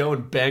will just go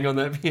and bang on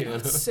that piano.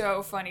 It's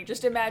so funny.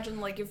 Just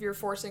imagine, like, if you're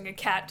forcing a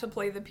cat to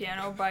play the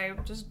piano by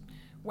just...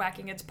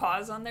 whacking its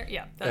paws on there.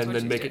 Yeah, that's and what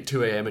then she's make doing. it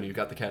 2 a.m. and you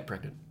got the cat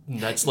pregnant. And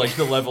that's like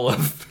the level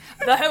of...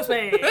 The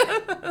housemaid!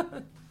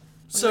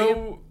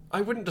 So,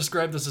 I wouldn't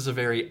describe this as a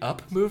very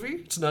up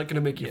movie. It's not going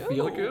to make you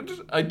feel good.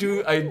 I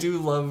do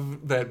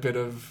love that bit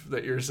of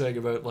that you're saying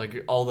about,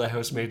 like, all the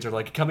housemaids are,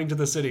 like, coming to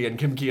the city, and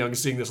Kim Ki-young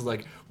seeing this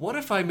like, what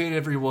if I made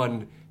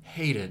everyone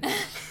hate it?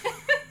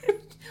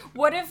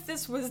 What if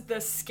this was the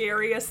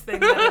scariest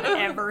thing that had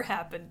ever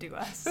happened to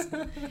us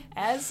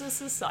as a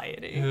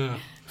society? Yeah.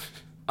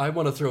 I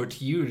want to throw it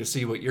to you to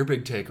see what your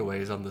big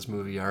takeaways on this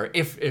movie are,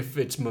 if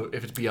it's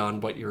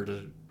beyond what you're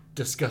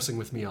discussing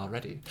with me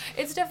already.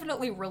 It's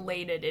definitely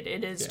related.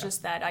 It is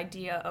just that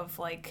idea of,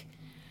 like,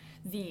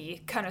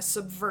 the kind of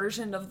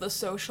subversion of the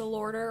social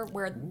order,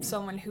 where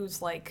someone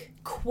who's, like,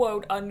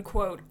 quote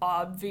unquote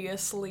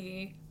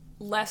obviously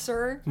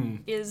lesser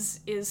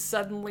is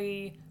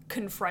suddenly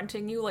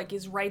confronting you, like,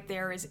 is right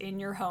there, is in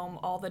your home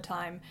all the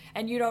time,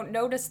 and you don't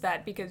notice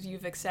that because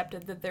you've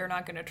accepted that they're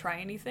not going to try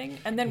anything,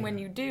 and then when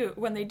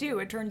they do,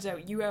 it turns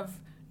out you have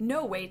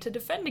no way to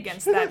defend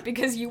against that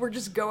because you were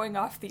just going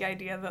off the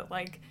idea that,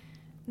 like,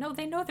 no,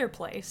 they know their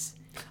place.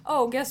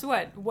 Oh, guess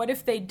what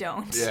if they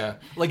don't? Yeah,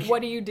 like,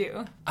 what do you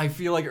do? I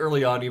feel like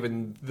early on,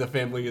 even the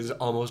family is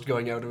almost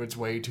going out of its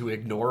way to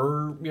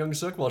ignore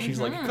Myung-suk while she's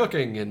like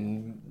cooking,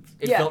 and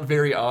it felt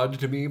very odd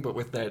to me, but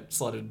with that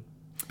slotted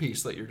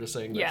piece that you're just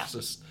saying, that's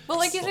just... Well,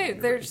 like you say,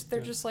 they're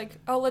just like,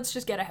 oh, let's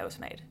just get a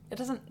housemaid. It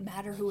doesn't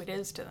matter who it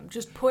is to them.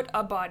 Just put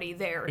a body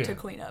there to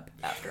clean up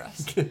after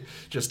us.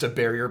 Just a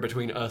barrier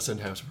between us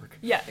and housework.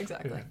 Yeah,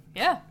 exactly.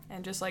 Yeah.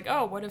 And just like,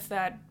 oh, what if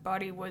that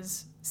body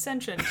was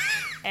sentient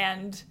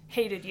and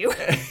hated you?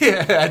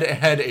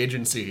 had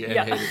agency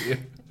and hated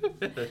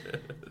you.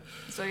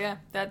 So yeah,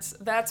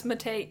 that's my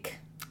take.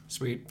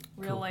 Sweet.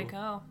 Real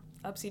cool.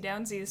 Upsy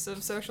downsies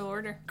of social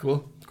order.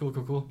 Cool.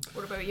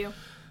 What about you?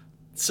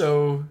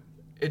 So,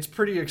 it's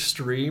pretty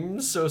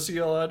extreme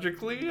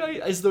sociologically,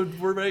 is the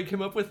word I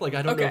came up with. Like,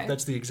 I don't know if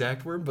that's the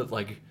exact word, but,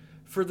 like,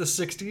 for the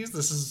 60s,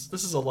 this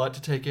is a lot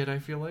to take in, I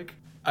feel like.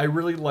 I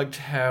really liked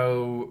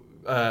how,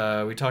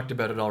 we talked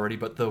about it already,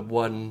 but the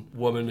one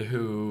woman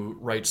who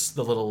writes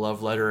the little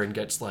love letter and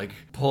gets, like,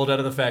 pulled out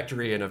of the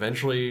factory and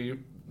eventually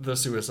the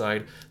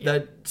suicide,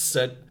 that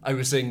set, I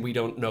was saying we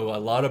don't know a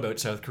lot about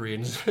South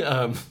Korean society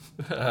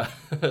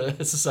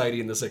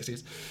in the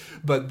 60s,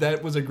 but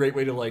that was a great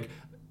way to, like,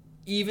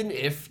 even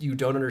if you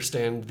don't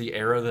understand the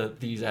era that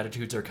these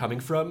attitudes are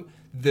coming from,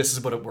 this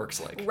is what it works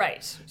like.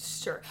 Right,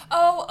 sure.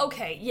 Oh,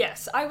 okay,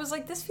 yes. I was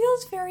like, this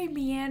feels very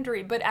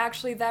meandering, but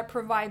actually that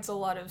provides a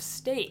lot of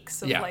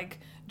stakes of, like,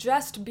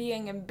 just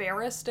being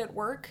embarrassed at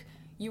work,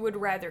 you would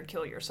rather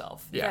kill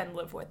yourself than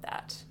live with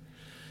that.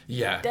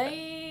 Yeah.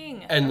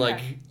 Dang. And, like,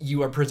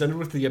 you are presented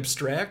with the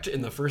abstract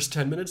in the first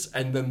 10 minutes,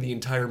 and then the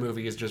entire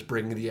movie is just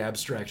bringing the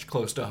abstract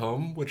close to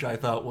home, which I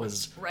thought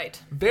was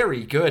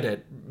very good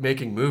at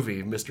making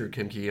movie, Mr.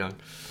 Kim Ki-young.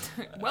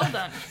 Well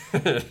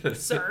done,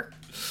 sir.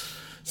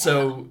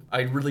 So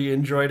I really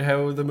enjoyed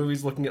how the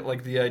movie's looking at,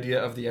 like, the idea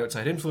of the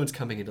outside influence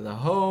coming into the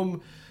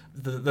home,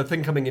 the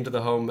thing coming into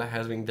the home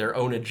having their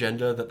own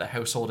agenda that the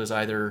household is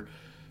either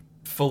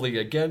fully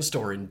against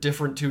or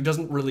indifferent to,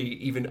 doesn't really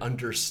even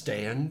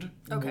understand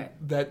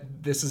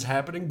that this is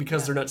happening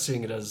because they're not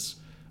seeing it as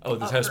oh,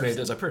 this A housemaid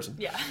person. is a person.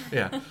 Yeah.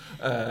 Yeah.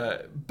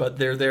 But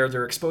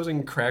they're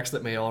exposing cracks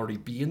that may already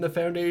be in the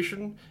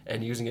foundation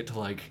and using it to,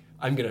 like,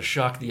 I'm going to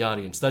shock the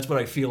audience. That's what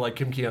I feel like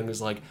Kim Ki-young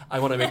is like, I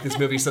want to make this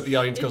movie so that the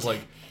audience goes like,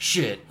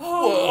 shit, whoa,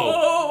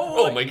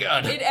 oh my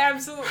god. It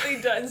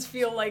absolutely does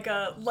feel like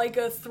a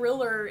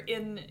thriller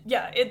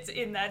it's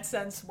in that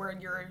sense where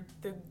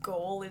the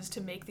goal is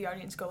to make the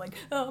audience go like,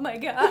 oh my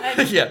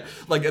god. Yeah,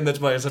 like, and that's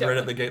why I said right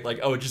at the gate, like,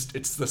 oh,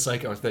 it's the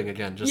Psycho thing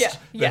again. Just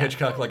the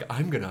Hitchcock, like,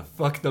 I'm going to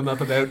fuck them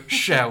up about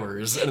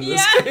showers. And in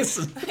this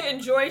case...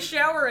 Enjoy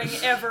showering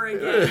ever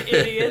again,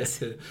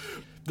 idiots.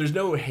 There's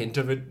no hint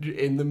of it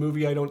in the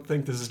movie, I don't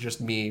think. This is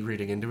just me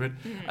reading into it.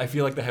 I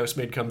feel like the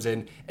housemaid comes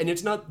in, and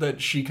it's not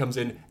that she comes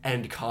in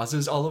and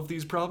causes all of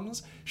these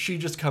problems. She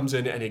just comes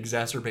in and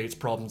exacerbates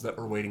problems that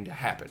were waiting to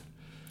happen.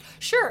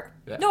 Sure.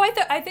 Yeah. No,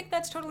 I think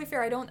that's totally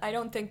fair. I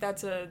don't think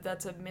that's a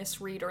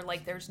misread or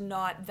like there's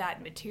not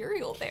that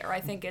material there. I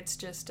think it's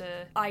just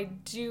I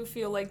do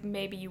feel like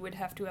maybe you would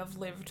have to have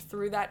lived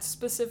through that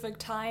specific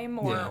time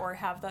or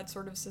have that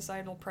sort of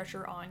societal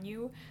pressure on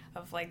you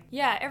of like,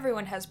 yeah,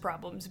 everyone has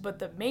problems, but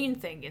the main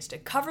thing is to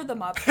cover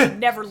them up and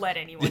never let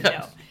anyone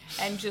know.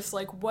 And just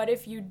like, what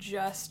if you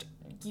just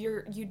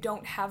you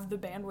don't have the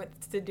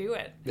bandwidth to do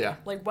it? Yeah.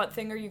 Like, what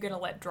thing are you gonna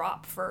let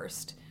drop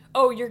first?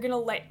 Oh, you're gonna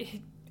let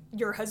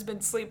your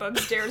husband sleep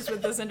upstairs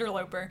with this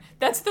interloper.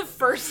 That's the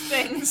first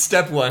thing.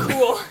 Step one.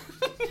 Cool.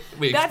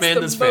 We That's expand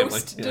the this family.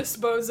 most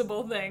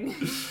disposable thing.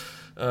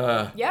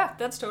 Yeah,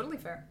 that's totally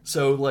fair.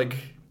 So, like,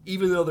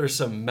 even though there's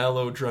some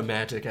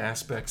melodramatic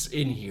aspects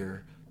in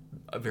here,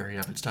 very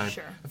up its time.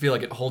 Sure. I feel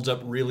like it holds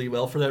up really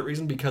well for that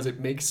reason because it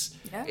makes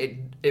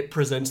it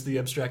presents the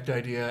abstract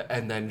idea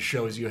and then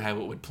shows you how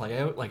it would play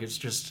out. Like, it's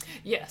just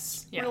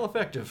real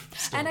effective.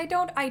 Still. And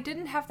I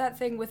didn't have that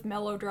thing with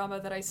melodrama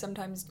that I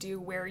sometimes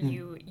do where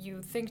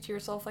you think to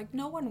yourself like,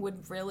 no one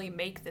would really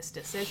make this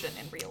decision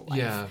in real life.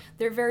 Yeah.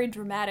 They're very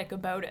dramatic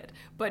about it,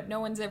 but no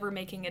one's ever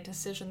making a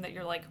decision that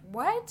you're like,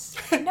 what?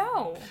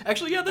 No.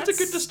 Actually, yeah, that's a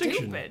good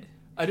distinction. Stupid.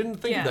 I didn't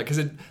think of that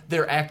because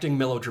they're acting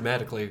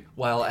melodramatically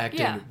while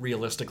acting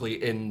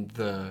realistically in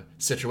the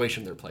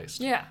situation they're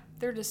placed. Yeah,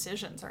 their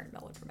decisions aren't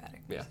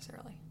melodramatic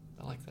necessarily.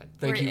 I like that.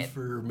 Thank you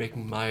for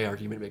making my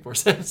argument make more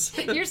sense.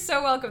 You're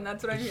so welcome.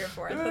 That's what I'm here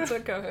for. That's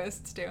what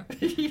co-hosts do.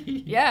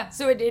 Yeah,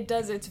 so it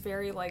does. It's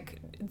very like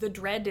the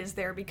dread is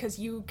there because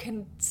you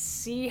can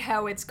see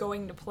how it's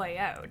going to play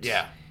out.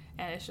 Yeah.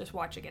 And it's just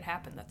watching it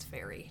happen that's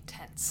very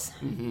tense.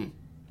 Mm-hmm.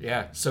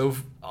 Yeah. So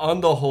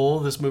on the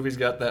whole, this movie's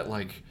got that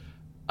like...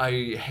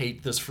 I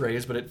hate this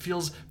phrase, but it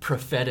feels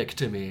prophetic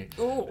to me.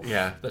 Ooh.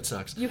 Yeah, that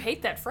sucks. You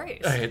hate that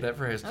phrase. I hate that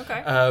phrase.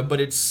 Okay.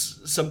 But it's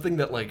something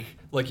that,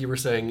 like you were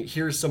saying,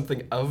 here's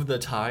something of the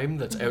time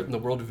that's out in the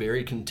world,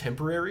 very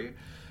contemporary,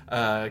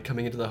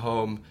 coming into the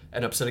home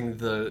and upsetting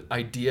the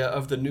idea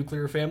of the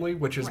nuclear family,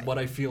 which is what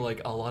I feel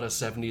like a lot of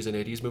 70s and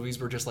 80s movies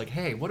were just like,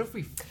 hey, what if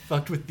we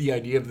fucked with the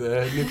idea of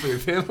the nuclear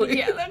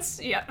family?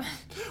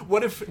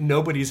 What if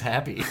nobody's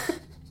happy?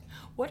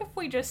 What if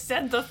we just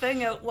said the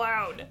thing out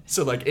loud?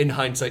 So, like, in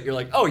hindsight, you're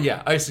like, oh,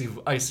 yeah, I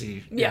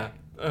see. Yeah.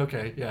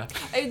 Okay, yeah.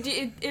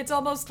 It's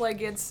almost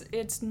like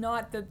it's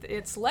not that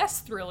it's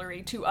less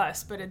thrillery to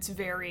us, but it's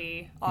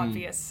very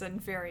obvious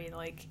and very,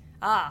 like,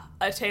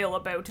 a tale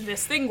about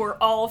this thing we're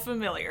all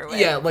familiar with.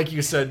 Yeah, like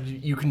you said,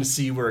 you can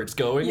see where it's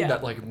going,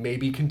 that, like,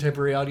 maybe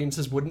contemporary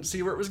audiences wouldn't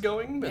see where it was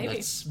going, and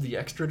that's the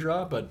extra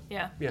draw, but,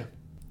 yeah.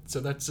 So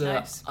that's,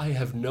 nice. I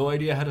have no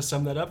idea how to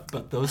sum that up,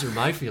 but those are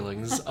my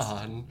feelings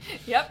on...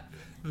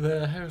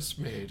 The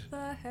Housemaid.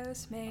 The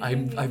Housemaid.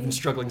 I've been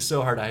struggling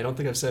so hard. I don't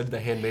think I've said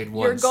The Handmaid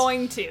once. You're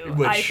going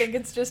to. I think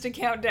it's just a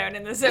countdown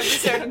in this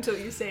episode until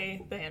you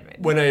say The Handmaid.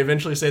 When I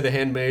eventually say The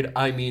Handmaid,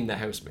 I mean The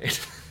Housemaid.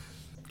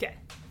 Okay.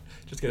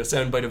 Just get a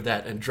soundbite of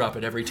that and drop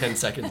it every 10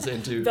 seconds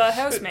into... The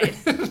Housemaid.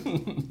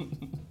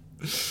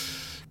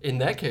 In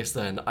that case,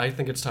 then, I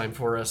think it's time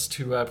for us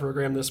to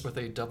program this with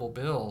a double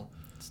bill.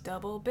 It's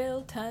double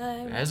bill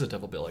time. As a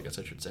double bill, I guess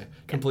I should say.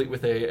 Complete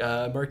with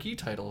a marquee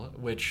title,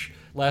 which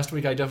last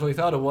week I definitely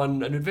thought of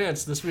one in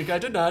advance. This week I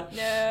did not.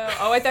 No.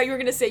 Oh, I thought you were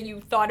going to say you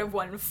thought of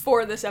one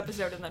for this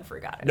episode and then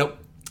forgot it. Nope.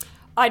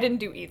 I didn't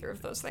do either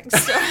of those things,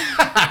 so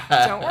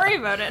don't worry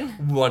about it.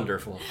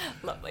 Wonderful.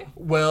 Lovely.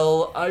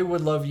 Well, I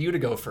would love you to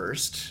go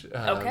first.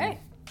 Okay.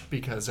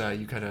 Because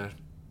you kind of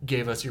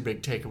gave us your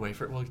big takeaway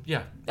for... Well,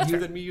 yeah. That's you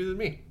fair. than me, you than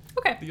me.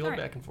 Okay. The old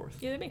back and forth.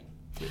 You than me.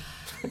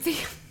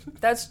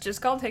 That's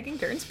just called taking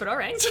turns, but all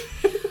right.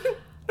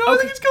 No, I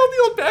think it's called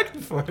the old back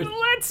and forth.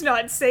 Let's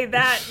not say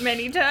that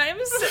many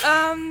times.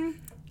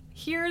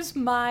 Here's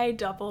my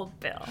double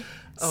bill.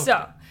 Okay.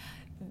 So,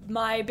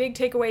 my big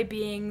takeaway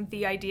being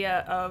the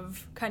idea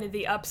of kind of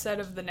the upset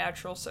of the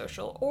natural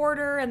social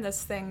order and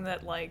this thing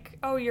that like,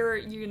 oh,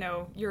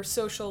 your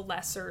social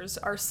lessers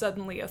are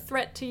suddenly a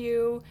threat to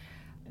you.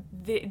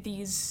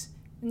 These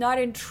not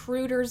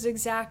intruders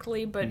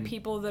exactly, but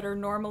people that are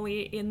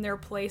normally in their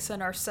place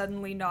and are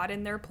suddenly not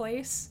in their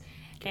place.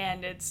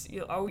 And it's,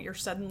 you're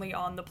suddenly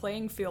on the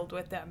playing field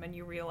with them and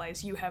you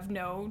realize you have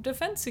no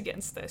defense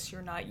against this.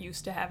 You're not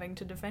used to having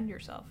to defend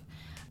yourself.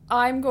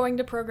 I'm going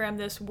to program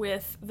this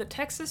with the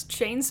Texas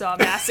Chainsaw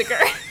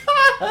Massacre.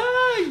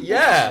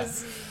 Yeah.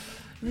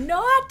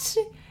 Not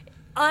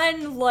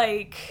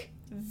unlike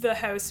The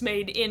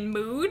Housemaid in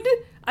mood.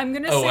 I'm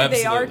going to say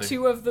they are absolutely.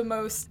 two of the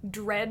most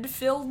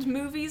dread-filled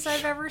movies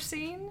I've ever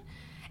seen.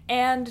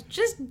 And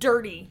just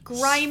dirty,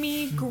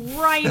 grimy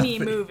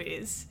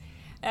movies.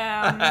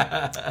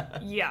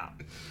 Yeah.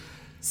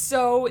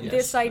 So Yes,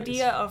 this nice.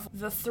 idea of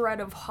the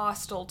threat of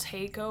hostile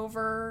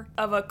takeover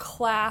of a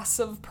class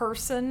of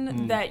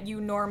person that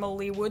you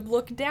normally would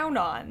look down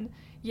on,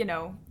 you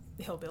know,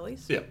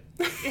 hillbillies, Yeah.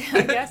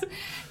 I guess,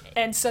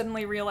 and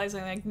suddenly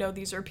realizing like, no,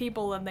 these are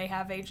people and they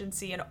have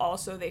agency and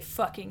also they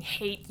fucking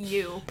hate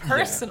you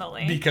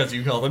personally. Yeah, because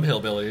you call them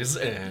hillbillies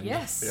and...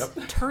 Yes.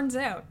 Yep. Turns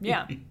out,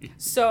 yeah.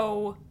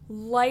 So,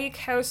 like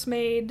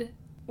Housemaid,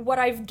 what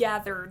I've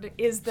gathered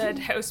is that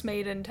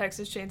Housemaid and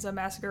Texas Chainsaw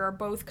Massacre are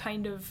both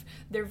kind of,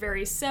 they're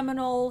very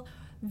seminal.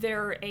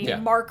 They're a Yeah.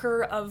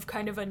 marker of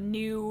kind of a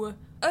new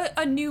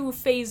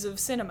phase of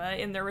cinema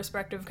in their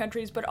respective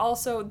countries, but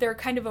also they're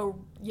kind of a,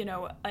 you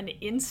know, an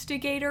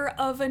instigator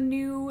of a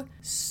new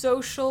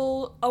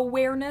social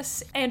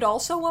awareness and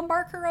also a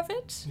marker of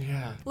it.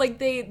 Yeah. Like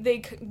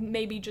they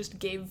maybe just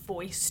gave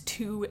voice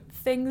to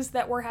things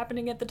that were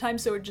happening at the time,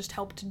 so it just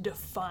helped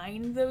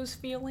define those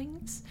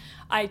feelings.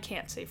 I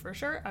can't say for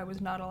sure. I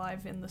was not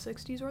alive in the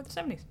 60s or the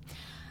 70s.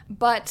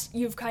 But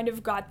you've kind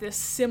of got this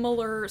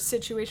similar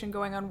situation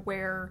going on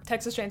where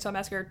Texas Chainsaw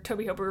Massacre,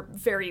 Tobe Hooper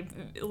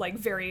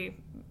very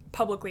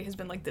publicly has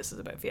been like, this is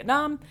about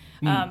Vietnam.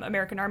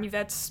 American Army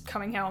vets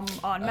coming home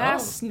en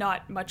masse,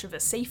 not much of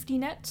a safety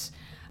net.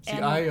 See,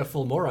 I, a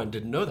full moron,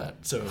 didn't know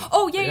that, so...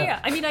 Oh,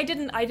 yeah. I mean, I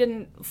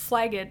didn't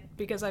flag it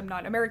because I'm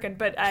not American,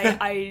 but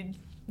I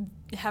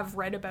have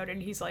read about it,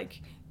 and he's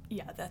like,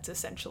 yeah, that's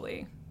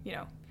essentially, you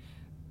know...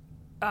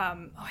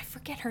 I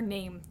forget her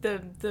name.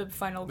 The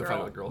final girl. The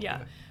final girl.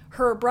 Yeah.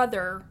 Her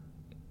brother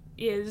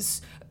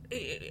is...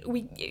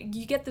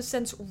 you get the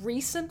sense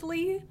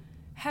recently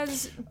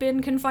has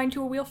been confined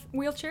to a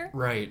wheelchair.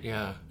 Right,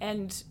 yeah.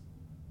 And...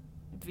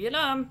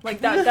 Vietnam,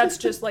 like that's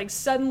just like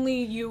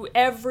suddenly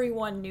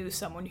everyone knew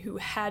someone who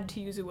had to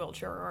use a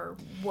wheelchair or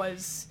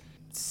was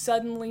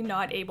suddenly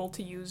not able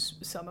to use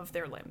some of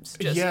their limbs.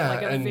 Just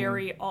like a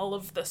very all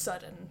of the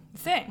sudden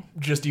thing.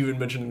 Just even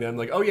mentioning them,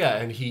 like, oh yeah,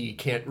 and he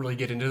can't really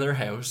get into their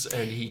house,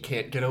 and he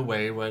can't get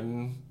away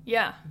when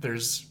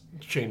there's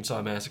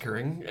chainsaw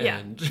massacring,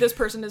 and... Yeah, this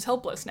person is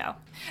helpless now.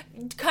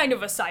 Kind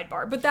of a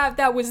sidebar, but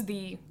that was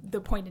the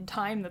point in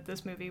time that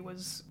this movie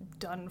was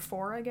done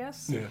for, I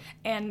guess. Yeah.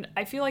 And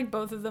I feel like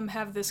both of them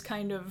have this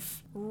kind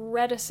of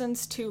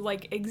reticence to,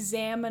 like,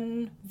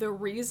 examine the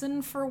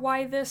reason for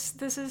why this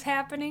is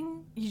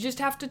happening. You just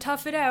have to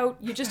tough it out.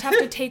 You just have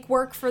to take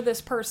work for this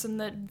person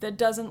that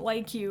doesn't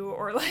like you,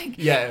 or, like...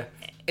 Yeah.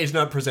 It's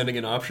not presenting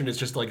an option, it's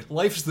just like,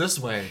 life's this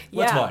way.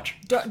 Let's watch.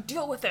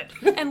 Deal with it.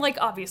 And, like,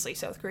 obviously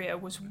South Korea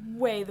was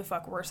way the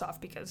fuck worse off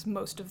because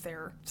most of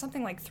their,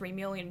 something like 3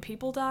 million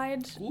people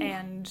died,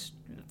 and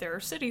their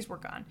cities were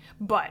gone.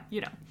 But, you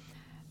know,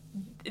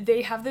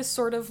 they have this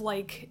sort of,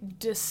 like,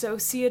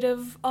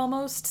 dissociative,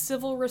 almost,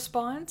 civil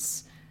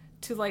response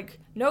to, like,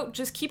 no,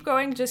 just keep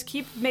going, just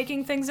keep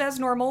making things as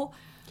normal,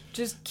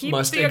 just keep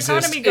the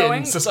economy going.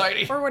 In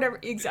society. Or whatever.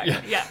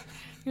 Exactly, yeah.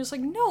 You're just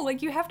like, no,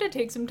 like, you have to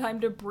take some time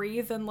to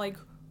breathe and, like,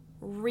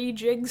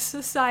 rejig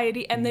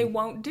society, and they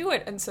won't do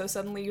it. And so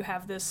suddenly you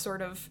have this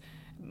sort of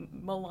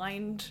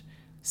maligned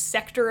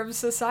sector of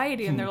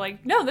society, and they're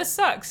like, no, this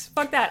sucks.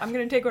 Fuck that. I'm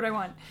going to take what I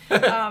want.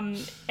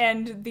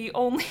 And the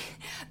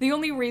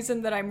only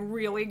reason that I'm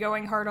really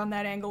going hard on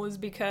that angle is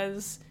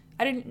because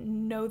I didn't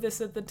know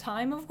this at the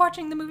time of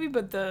watching the movie,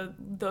 but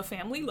the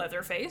family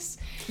Leatherface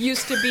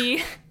used to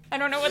be... I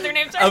don't know what their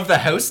names are. Of the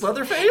House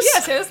Leatherface?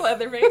 Yes, House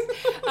Leatherface.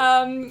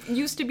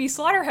 Used to be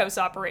slaughterhouse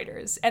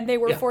operators, and they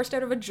were forced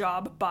out of a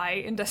job by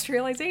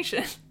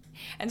industrialization.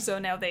 And so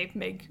now they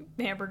make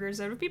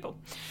hamburgers out of people.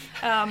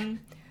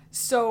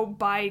 So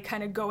by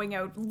kind of going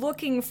out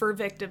looking for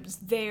victims,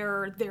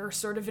 they're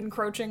sort of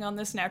encroaching on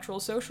this natural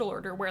social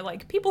order where,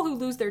 like, people who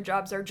lose their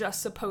jobs are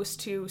just supposed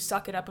to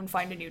suck it up and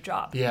find a new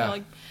job. Yeah. They're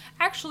like,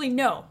 actually,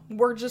 no,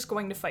 we're just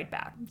going to fight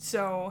back.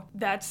 So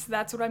that's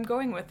what I'm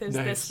going with, is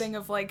this thing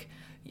of, like,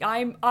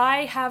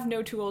 I have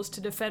no tools to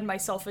defend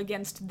myself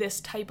against this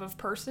type of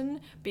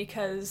person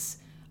because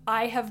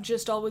I have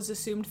just always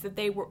assumed that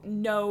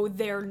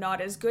they're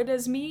not as good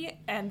as me,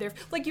 and they're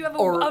like, you have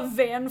a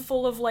van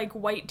full of, like,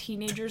 white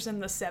teenagers in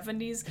the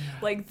 70s,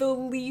 like the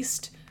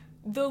least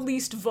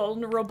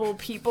vulnerable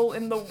people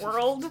in the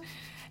world,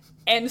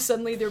 and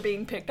suddenly they're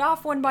being picked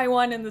off one by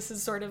one, and this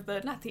is sort of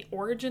not the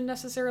origin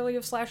necessarily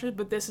of slashers,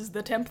 but this is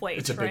the template.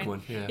 It's a right? big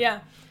one, yeah. Yeah.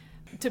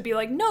 To be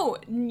like, no,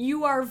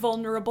 you are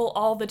vulnerable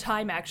all the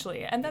time,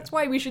 actually, and that's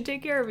why we should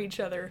take care of each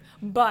other.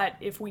 But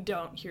if we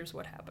don't, here's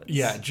what happens.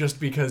 Yeah, just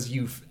because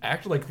you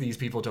act like these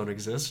people don't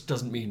exist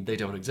doesn't mean they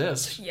don't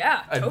exist.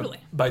 Yeah, totally.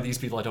 By these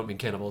people, I don't mean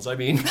cannibals. I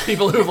mean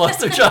people who've lost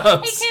their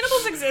jobs. Hey,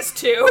 cannibals exist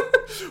too.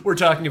 We're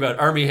talking about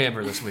Army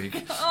Hammer this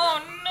week.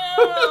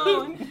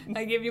 Oh no!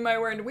 I give you my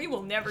word, we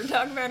will never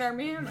talk about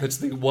Armie Hammer. That's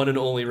the one and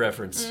only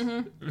reference.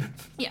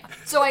 Yeah.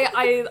 So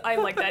I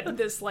like that,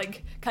 this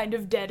like kind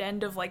of dead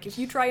end of like, if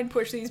you try and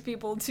push these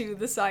people to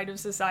the side of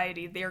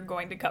society, they're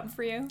going to come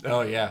for you.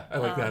 Oh yeah, I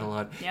like that a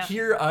lot. Yeah.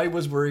 Here I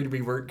was worried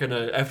we weren't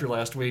gonna, after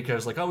last week, I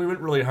was like, oh, we went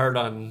really hard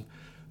on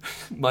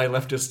my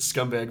leftist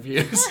scumbag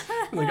views.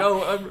 I'm like,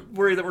 oh, I'm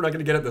worried that we're not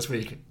gonna get it this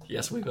week.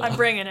 Yes, we will. I'm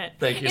bringing it.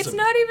 Thank you It's so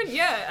not even,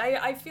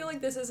 I feel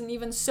like this isn't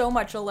even so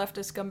much a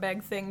leftist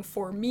scumbag thing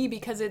for me,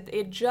 because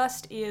it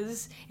just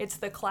is, it's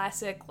the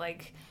classic,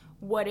 like,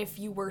 what if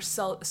you were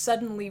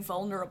suddenly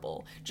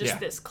vulnerable? Just Yeah.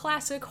 this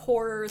classic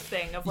horror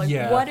thing of like,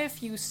 Yeah. what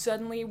if you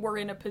suddenly were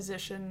in a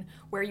position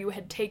where you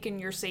had taken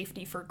your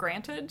safety for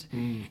granted?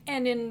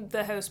 And in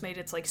The Housemaid,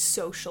 it's like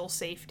social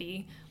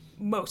safety.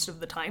 Most of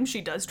the time, she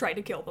does try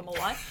to kill them a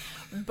lot.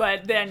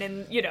 But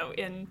then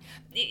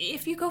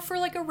if you go for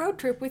like a road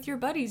trip with your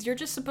buddies, you're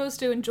just supposed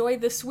to enjoy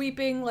the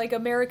sweeping like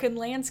American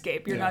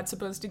landscape. You're Yeah. not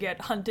supposed to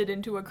get hunted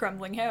into a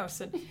crumbling house.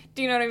 And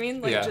do you know what I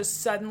mean? Like Yeah.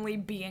 just suddenly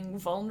being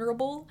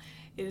vulnerable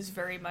is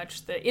very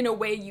much in a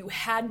way you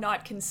had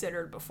not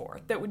considered before.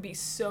 That would be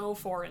so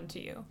foreign to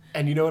you.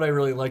 And you know what I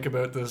really like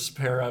about this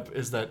pair up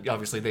is that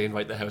obviously they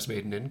invite the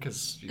housemaiden in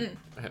because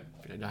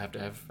I have to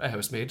have a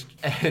housemaid.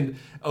 And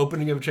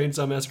opening of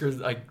Chainsaw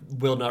Massacre, I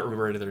will not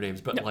remember any of their names,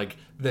 but like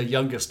the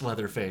youngest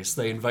Leatherface,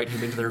 they invite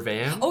him into their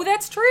van. Oh,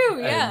 that's true.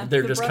 Yeah, And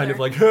they're the just kind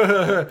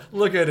brother. of like,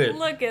 look at it.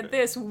 Look at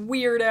this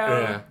weirdo.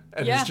 Yeah.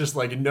 And Yeah. it's just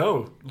like,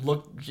 no,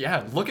 look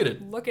at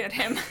it. Look at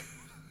him.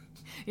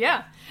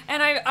 Yeah,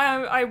 and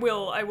I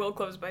will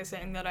close by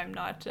saying that I'm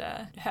not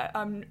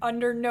I'm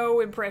under no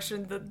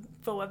impression that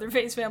the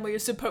Leatherface family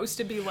is supposed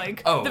to be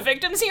like Oh. the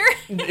victims here.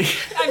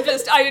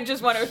 I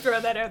just want to throw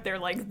that out there.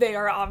 Like, they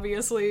are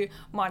obviously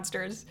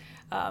monsters,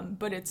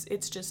 but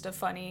it's just a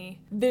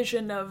funny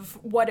vision of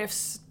what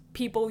if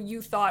people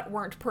you thought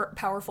weren't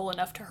powerful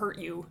enough to hurt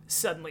you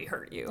suddenly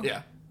hurt you.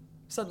 Yeah.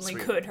 Suddenly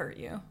Sweet. could hurt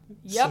you.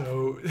 Yep.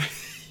 So,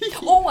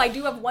 Oh, I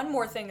do have one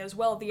more thing as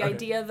well. The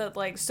idea that,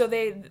 like, so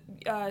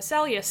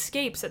Sally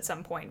escapes at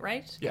some point,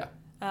 right? yeah.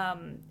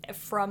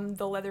 From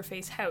the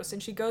Leatherface house,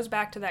 and she goes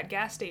back to that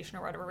gas station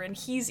or whatever, and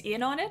he's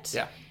in on it?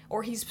 Yeah.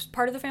 Or he's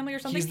part of the family or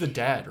something? He's the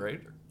dad, right?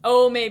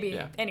 Oh, maybe.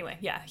 Yeah. Anyway,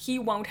 yeah, he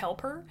won't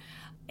help her.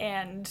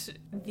 And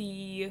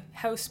the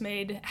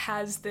housemaid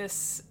has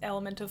this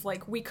element of,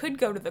 like, we could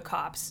go to the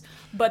cops,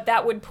 but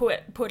that would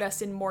put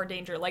us in more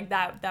danger. Like,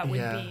 that would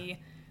Yeah. be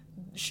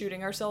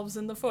shooting ourselves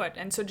in the foot.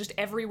 And so just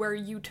everywhere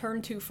you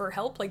turn to for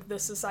help, like the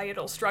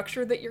societal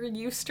structure that you're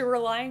used to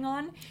relying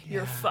on,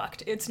 you're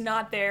fucked. It's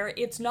not there.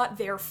 It's not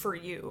there for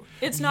you.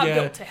 It's not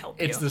built to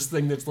help It's you. this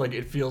thing that's like,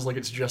 it feels like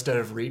it's just out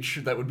of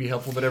reach that would be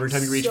helpful, but every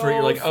time you reach So for it,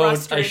 you're like, oh, I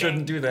frustrating.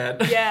 shouldn't do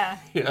that. Yeah.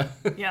 Yeah.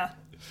 Yeah.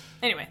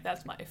 Anyway,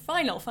 that's my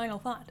final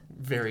thought.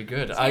 Very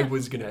good. I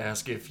was going to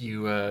ask if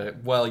you,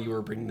 while you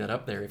were bringing that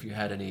up there, if you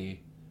had any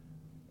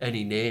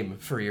name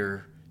for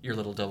your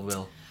little double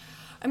bill.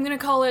 I'm gonna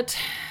call it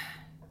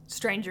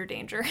Stranger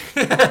Danger.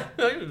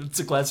 It's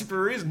a classic for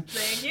a reason.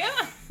 Thank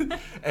you.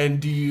 And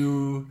do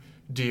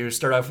you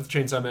start off with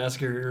Chainsaw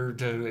Massacre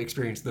to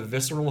experience the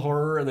visceral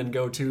horror and then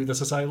go to the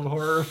societal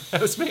horror of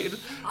Housemaid?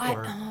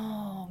 Or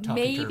Maybe.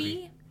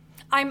 topsy-turvy?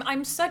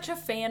 I'm such a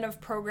fan of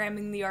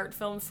programming the art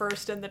film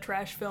first and the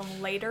trash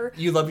film later.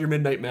 You love your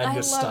Midnight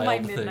Madness I love my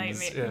style Midnight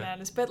things.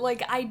 Madness, but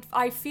like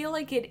I feel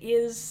like it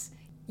is.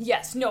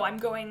 Yes, no, I'm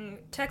going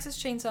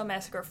Texas Chainsaw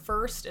Massacre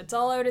first. It's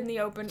all out in the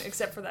open,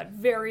 except for that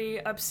very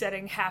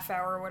upsetting half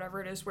hour or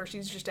whatever it is where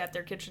she's just at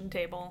their kitchen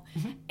table.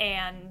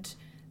 And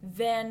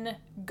then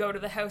go to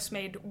the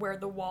housemaid where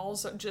the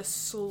walls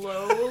just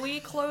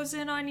slowly close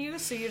in on you,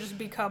 so you just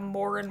become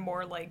more and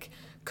more like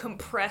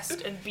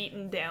compressed and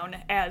beaten down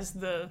as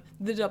the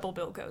double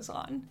bill goes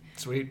on.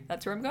 Sweet.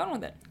 That's where I'm going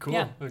with it. Cool.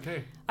 Yeah.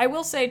 Okay. I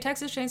will say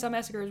Texas Chainsaw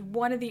Massacre is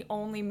one of the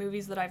only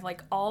movies that I've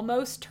like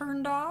almost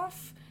turned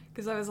off.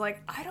 Because I was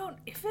like,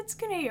 if it's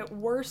gonna get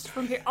worse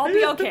from here, I'll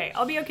be okay.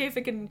 I'll be okay if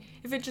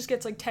it just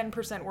gets like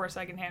 10% worse,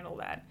 I can handle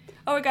that.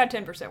 Oh, it got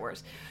 10%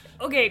 worse.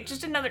 Okay,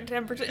 just another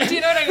 10%. Do you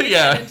know what I mean?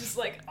 Yeah. And just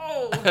like,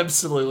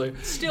 Absolutely.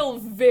 still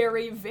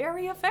very,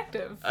 very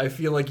effective. I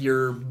feel like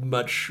you're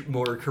much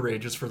more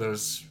courageous for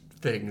those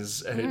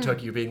things, and it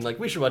took you being like,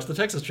 we should watch the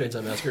Texas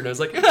Chainsaw Massacre, and I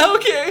was like,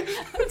 okay.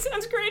 That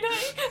sounds great,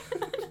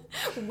 honey.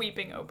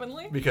 Weeping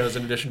openly. Because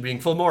in addition to being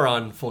full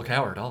moron, full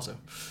coward also.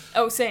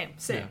 Oh, same.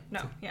 Yeah.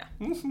 No, yeah.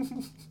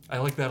 I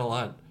like that a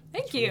lot.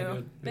 Thank really you.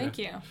 good. Thank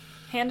you.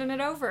 Handing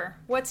it over.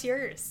 What's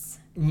yours?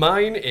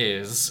 Mine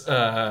is,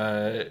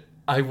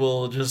 I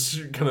will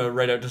just come out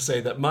right out to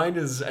say that mine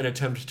is an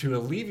attempt to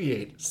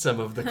alleviate some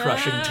of the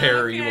crushing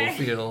terror you will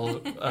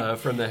feel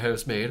from The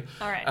Housemaid.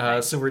 All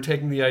right. So we're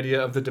taking the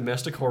idea of the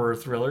domestic horror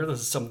thriller. This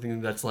is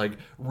something that's like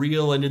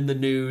real and in the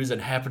news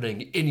and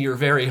happening in your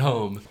very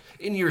home,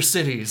 in your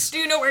cities. Do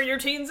you know where your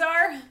teens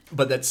are?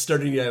 But that's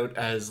starting out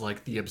as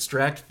like the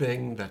abstract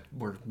thing that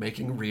we're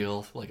making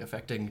real, like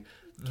affecting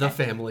the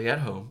family at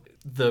home.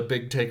 The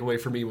big takeaway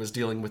for me was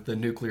dealing with the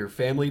nuclear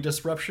family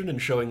disruption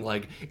and showing,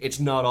 like, it's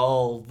not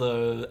all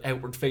the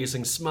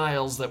outward-facing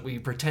smiles that we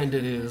pretend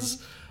it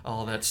is,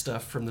 all that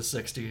stuff from the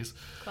 60s.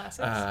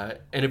 Classics.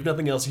 And if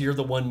nothing else, you're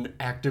the one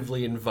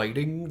actively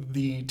inviting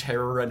the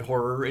terror and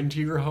horror into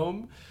your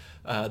home.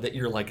 That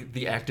you're, like,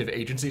 the active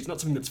agency. It's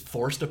not something that's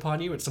forced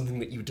upon you. It's something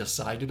that you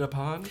decided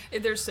upon.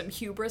 There's some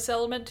hubris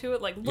element to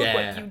it. Like, look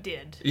what you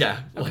did.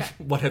 Yeah. Like,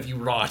 what have you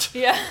wrought?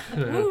 Yeah.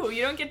 Ooh,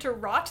 you don't get to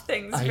rot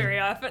things very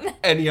often.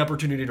 Any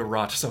opportunity to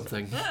rot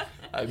something.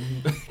 I'm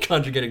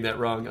conjugating that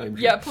wrong.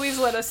 Yeah, please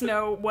let us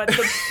know what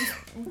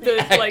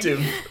the like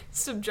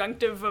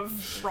subjunctive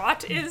of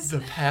rot is. The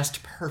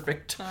past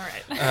perfect. All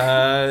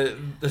right.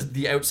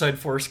 The outside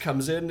force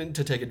comes in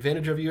to take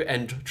advantage of you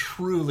and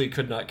truly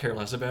could not care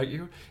less about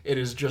you. It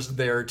is just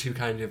there to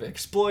kind of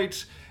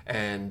exploit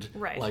and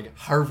like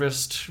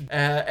harvest.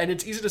 And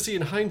it's easy to see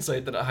in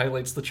hindsight that it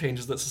highlights the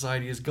changes that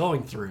society is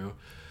going through.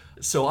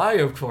 So I,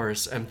 of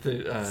course, am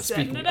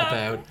speaking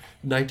about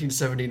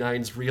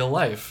 1979's Real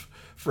Life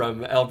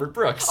from Albert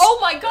Brooks. Oh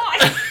my god!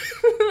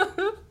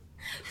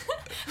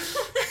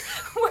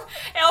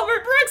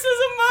 Albert Brooks is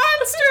a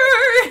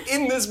monster!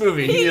 In this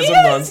movie, he is a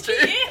monster.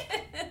 He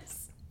is.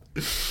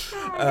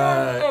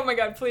 Oh my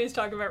god, please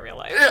talk about Real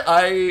Life.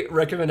 I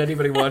recommend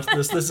anybody watch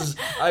this.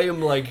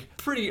 I'm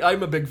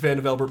a big fan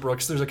of Albert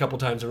Brooks. There's a couple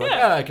times where I'm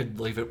like, I could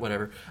leave it,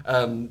 whatever.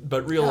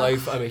 But Real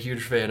Life, I'm a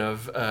huge fan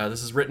of.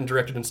 This is written,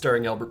 directed, and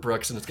starring Albert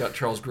Brooks, and it's got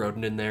Charles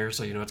Grodin in there,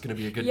 so you know it's going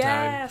to be a good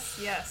time.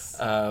 Yes.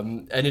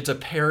 And it's a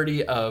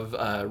parody of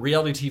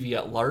reality TV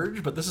at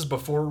large, but this is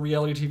before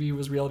reality TV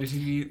was reality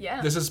TV.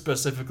 Yeah. This is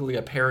specifically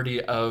a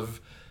parody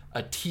of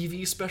a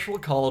TV special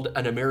called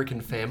An American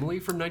Family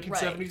from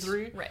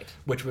 1973,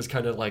 which was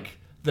kind of like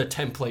the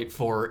template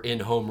for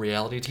in-home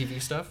reality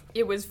TV stuff.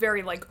 It was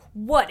very like,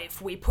 what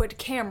if we put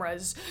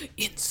cameras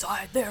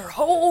inside their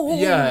home?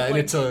 Yeah, and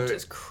like, it's a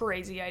just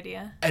crazy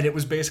idea. And it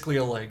was basically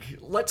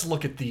let's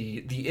look at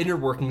the inner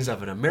workings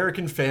of an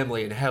American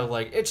family and how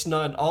like it's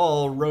not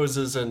all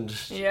roses and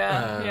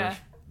the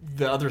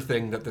other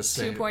thing that this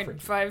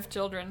 2.5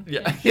 children.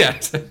 Yeah.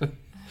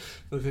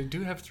 They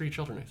do have 3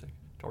 children, I think.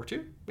 Or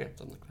 2? Yeah,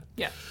 something like that.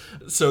 Yeah.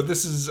 So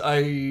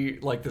I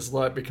like this a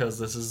lot because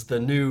this is the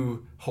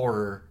new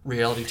horror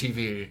reality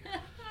TV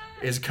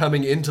is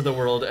coming into the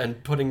world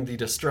and putting the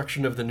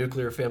destruction of the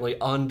nuclear family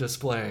on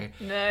display.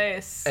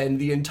 Nice. And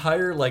the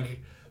entire,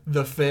 like,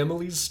 the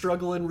family's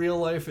struggle in real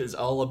life is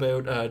all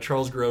about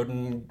Charles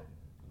Grodin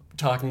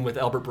talking with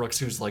Albert Brooks,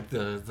 who's, like,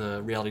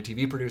 the reality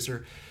TV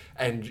producer,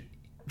 and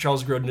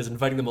Charles Grodin is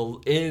inviting them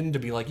all in to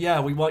be like,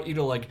 yeah, we want you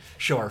to, like,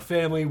 show our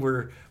family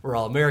we're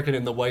all American,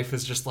 and the wife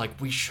is just like,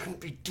 we shouldn't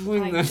be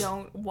doing this. I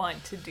don't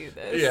want to do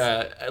this.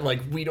 Yeah, like,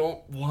 we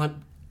don't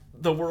want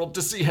the world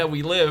to see how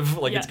we live.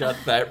 Like, it's got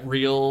that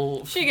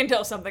real... She can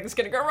tell something's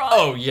gonna go wrong.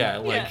 Oh, yeah,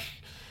 like... Yeah.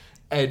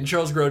 And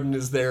Charles Grodin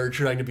is there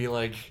trying to be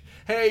like,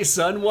 hey,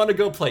 son, want to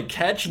go play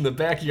catch in the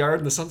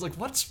backyard? And the son's like,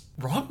 what's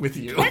wrong with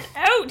you? Get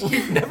out!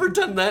 We've never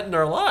done that in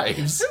our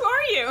lives. Who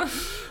are you?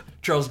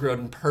 Charles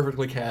Grodin,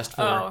 perfectly cast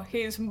for... Oh,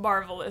 he's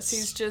marvelous.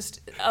 He's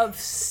just a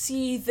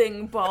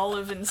seething ball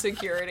of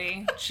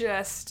insecurity.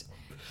 Just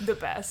the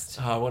best.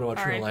 Oh, I want to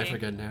watch Real Life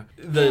again now.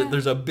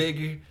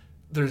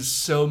 There's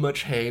so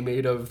much hay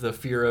made of the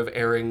fear of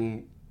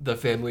airing the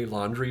family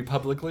laundry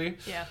publicly.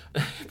 Yeah.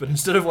 But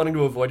instead of wanting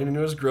to avoid any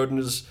news, Grodin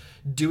is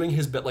doing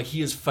his bit, like,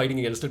 he is fighting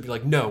against it to be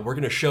like, no, we're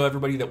going to show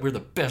everybody that we're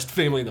the best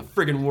family in the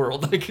friggin'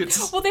 world. Like,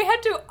 it's... Well, they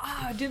had to,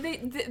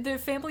 the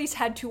families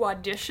had to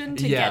audition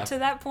to get to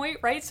that point,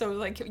 right? So,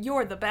 like,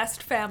 you're the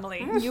best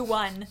family. You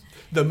won.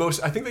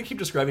 I think they keep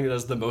describing it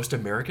as the most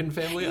American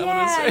family, I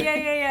want to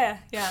say.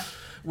 Yeah.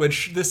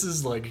 Which, this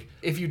is, like,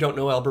 if you don't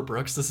know Albert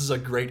Brooks, this is a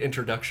great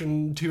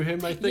introduction to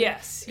him, I think.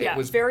 Yes, it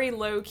was very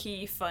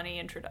low-key, funny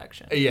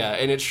introduction. Yeah,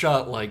 and it's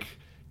shot, like,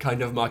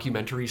 kind of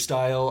mockumentary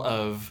style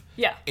of...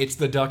 Yeah. It's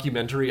the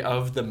documentary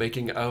of the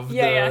making of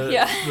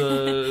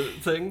the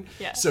thing.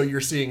 Yeah. So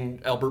you're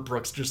seeing Albert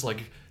Brooks just,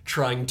 like,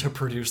 trying to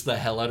produce the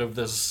hell out of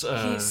this.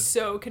 He's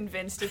so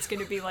convinced it's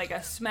going to be like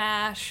a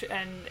smash,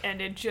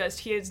 and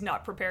he is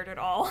not prepared at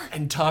all.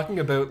 And talking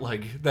about,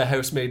 like, the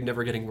housemaid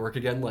never getting work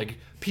again, like,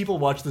 people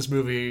watch this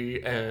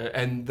movie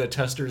and the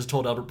testers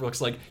told Albert Brooks,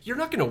 like, you're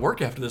not going to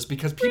work after this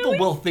because people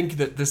will think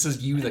that this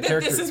is you, the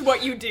character. This is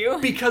what you do.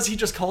 Because he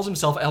just calls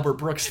himself Albert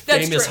Brooks,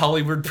 famous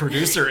Hollywood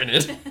producer in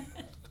it.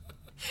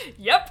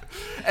 Yep.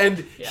 And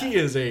he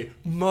is a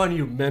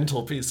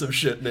monumental piece of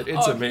shit in it.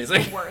 It's amazing.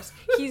 He's the worst.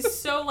 He's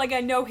so, like,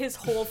 I know his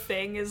whole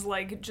thing is,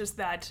 like, just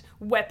that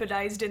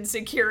weaponized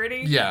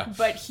insecurity. Yeah.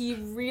 But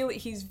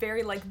he's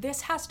very, like,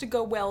 this has to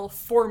go well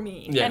for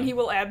me. Yeah. And he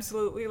will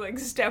absolutely, like,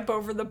 step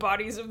over the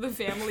bodies of the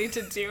family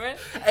to do it.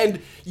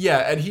 And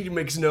he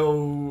makes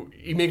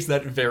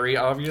that very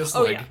obvious.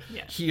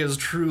 He is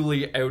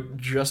truly out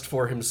just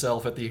for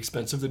himself at the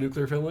expense of the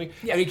nuclear family.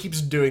 Yeah. And he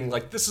keeps doing,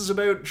 like, this is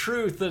about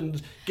truth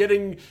and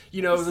getting,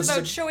 this is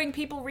about showing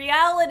people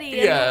reality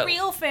and Yeah. the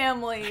real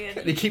family.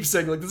 And he keeps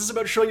saying, like, this is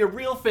about showing a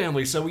real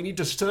family, so we need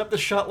to set up the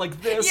shot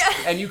like this, Yeah.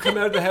 and you come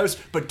out of the house,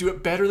 but do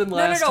it better than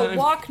last No, time.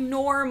 walk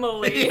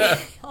normally. Yeah.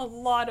 A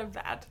lot of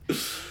that.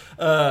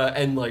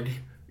 And, like,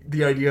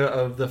 the idea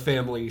of the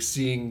family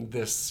seeing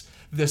this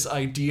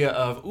idea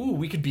of, ooh,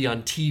 we could be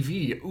on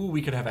TV, ooh,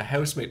 we could have a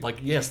housemate, like,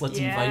 yes, let's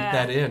invite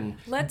that in.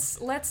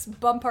 Let's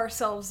bump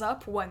ourselves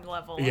up one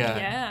level.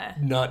 Yeah.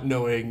 Not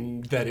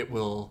knowing that it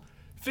will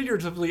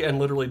figuratively and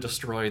literally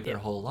destroy their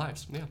whole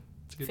lives. Yeah.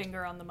 It's good.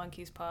 Finger on the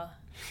monkey's paw.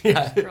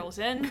 Yeah. Curls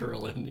in.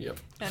 Curl in, yep.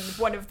 And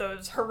one of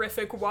those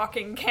horrific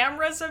walking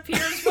cameras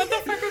appears. What the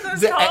fuck are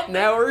those The called?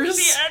 Etnowers?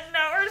 The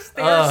Etnowers.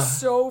 They are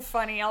so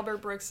funny. Albert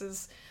Brooks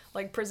is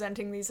like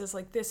presenting these as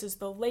like, this is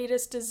the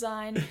latest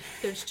design.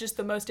 There's just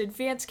the most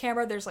advanced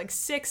camera. There's like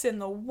 6 in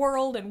the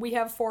world and we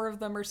have 4 of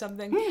them or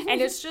something.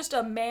 And it's just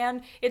a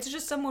man. It's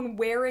just someone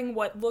wearing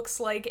what looks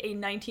like a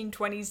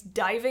 1920s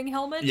diving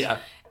helmet. Yeah.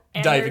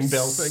 And Diving they're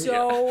bell thing.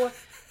 So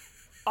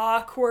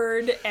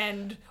awkward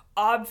and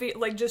obvious,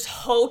 like just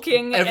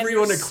hulking.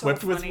 Everyone and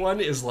equipped so with funny. one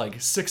is like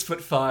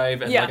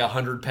 6'5" and Yeah. like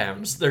 100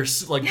 pounds.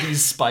 There's like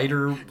these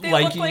spider They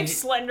look like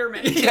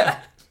Slenderman. Yeah.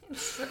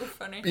 It's so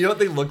funny. You know what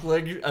they look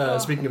like?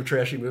 Speaking of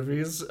trashy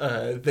movies,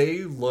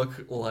 they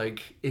look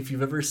like if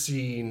you've ever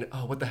seen,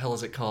 oh, what the hell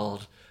is it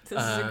called? This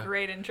is a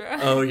great intro.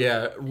 Oh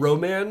yeah,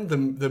 Roman,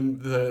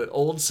 the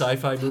old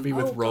sci-fi movie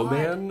with Oh, God.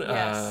 Roman.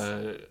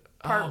 Yes.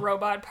 Part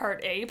robot,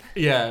 part ape.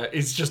 Yeah,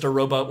 it's just a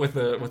robot with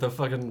a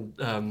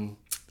fucking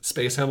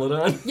space helmet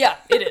on. Yeah,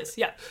 it is.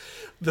 Yeah.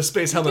 The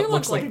space helmet look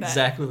looks like like that.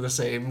 exactly the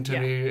same to Yeah.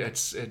 me.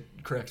 It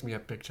cracks me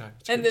up big time.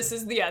 It's And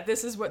good.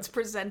 this is what's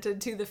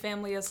presented to the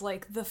family as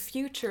like the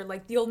future.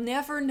 Like you'll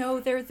never know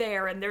they're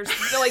there, and there's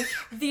like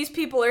these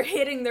people are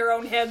hitting their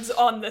own heads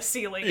on the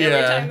ceiling every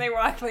Yeah. time they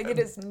walk. Like it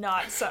is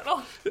not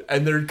subtle.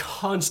 And they're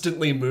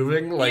constantly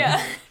moving. Like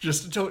Yeah.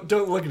 just don't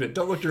look at it.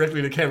 Don't look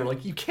directly at the camera.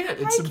 Like you can't.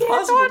 It's I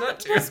impossible can't not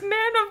to. This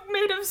man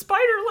made of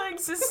spider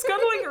legs is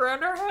scuttling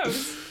around our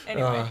house.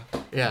 Anyway,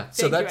 Yeah.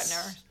 So Thank you, that's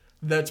Etnauer.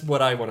 that's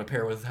what I want to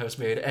pair with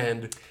Housemaid.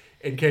 And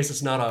in case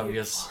it's not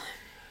obvious,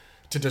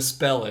 to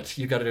dispel it,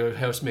 you got to do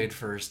Housemaid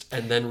first,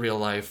 and then real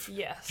life.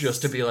 Yes.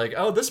 Just to be like,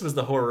 oh, this was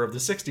the horror of the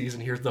 '60s,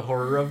 and here's the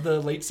horror of the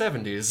late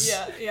 '70s.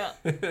 yeah.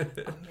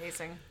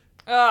 Amazing.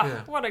 Ah,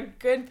 Yeah. what a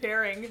good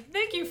pairing.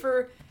 Thank you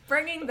for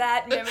bringing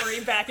that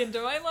memory back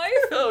into my life.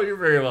 Oh, you're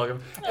very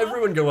welcome.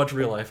 Everyone go watch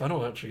Real Life. I don't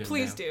watch it again.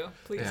 Please now. do.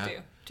 Please Yeah. do.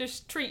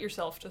 Just treat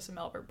yourself to some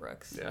Albert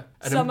Brooks. Yeah.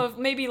 And Some of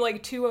maybe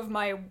like 2 of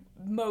my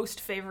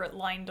most favorite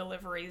line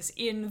deliveries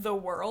in the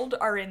world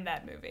are in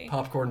that movie.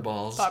 Popcorn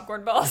Balls.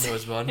 Popcorn balls. That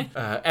was fun.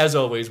 As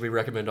always, we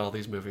recommend all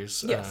these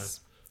movies.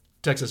 Yes.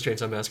 Texas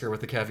Chainsaw Massacre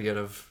with the caveat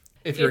of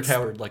if you're It's a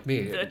coward like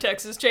me. The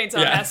Texas Chainsaw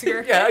Yeah.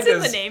 Massacre. Yeah, I It's in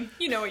the guess. name.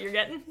 You know what you're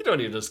getting. You don't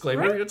need a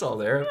disclaimer. Right? It's all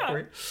there.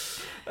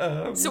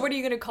 Yeah. So what are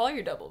you going to call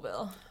your double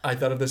bill? I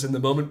thought of this in the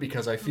moment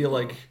because I feel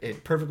like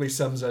it perfectly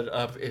sums it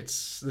up.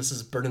 This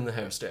is Burning the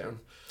House Down.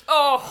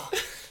 Oh,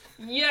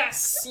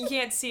 yes. You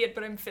can't see it,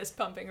 but I'm fist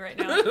pumping right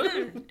now.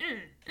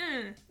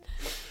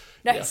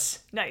 Nice.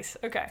 Nice.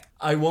 Okay.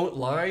 I won't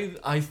lie,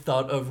 I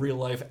thought of Real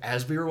Life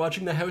as we were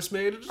watching The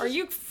Housemaid. Are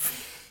you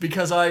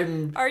Because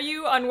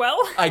unwell?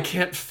 I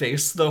can't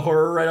face the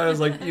horror right now. I was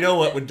like, you know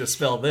what would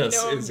dispel this?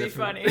 No, it would is be if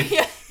funny.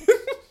 Yeah.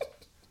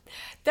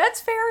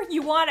 That's fair.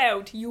 You want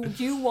out.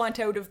 You want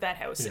out of that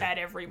house at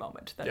every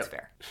moment. That's Yep.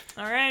 fair.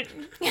 All right.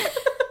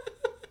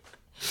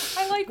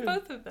 I like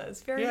both of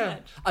those very Yeah.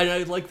 much.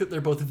 I like that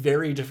they're both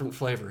very different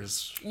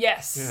flavors.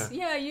 Yes.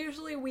 Yeah. Yeah,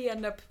 usually we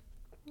end up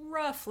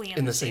roughly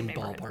In the same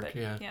neighborhood, ballpark, but,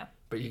 yeah.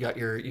 But you got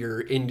your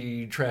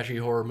indie trashy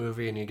horror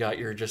movie, and you got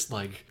your just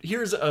like,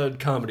 here's a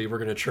comedy we're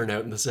gonna churn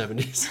out in the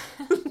 70s.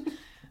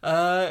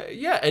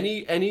 Yeah.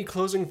 Any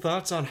closing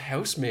thoughts on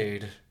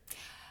Housemaid?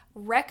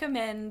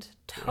 Recommend,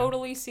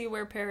 totally see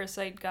where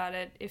Parasite got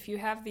it. If you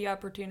have the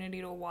opportunity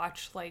to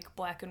watch like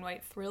black and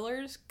white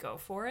thrillers, go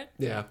for it.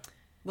 Yeah,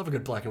 love a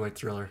good black and white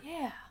thriller.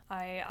 Yeah,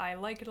 I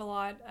like it a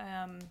lot.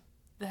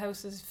 The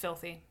house is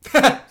filthy.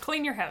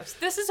 Clean your house.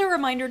 This is a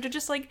reminder to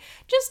just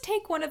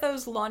take one of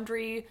those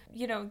laundry,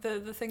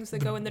 the things that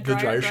go in the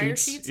dryer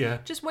sheets. Yeah.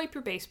 Just wipe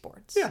your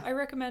baseboards. Yeah. I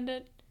recommend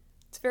it.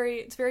 It's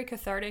very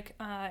cathartic,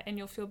 and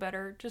you'll feel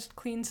better. Just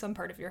clean some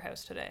part of your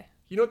house today.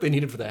 You know what they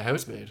needed for that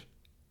housemaid?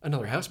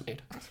 Another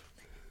housemaid.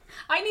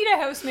 I need a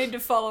housemaid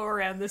to follow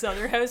around this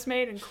other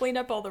housemaid and clean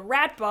up all the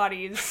rat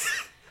bodies.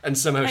 And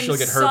somehow And she'll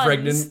get her sons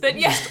pregnant. that-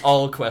 yeah. Just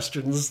all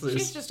questions.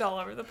 She's just all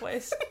over the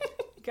place.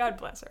 God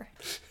bless her.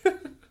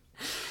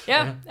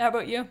 Yeah. How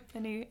about you?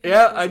 Any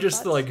Yeah, closing I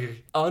just thoughts?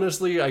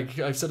 honestly,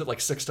 I've said it like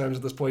 6 times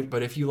at this point,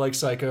 but if you like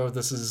Psycho,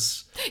 this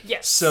is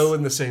Yes. so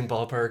in the same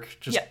ballpark.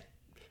 Just Yeah.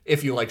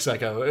 if you like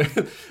Psycho,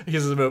 this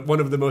is one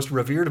of the most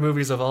revered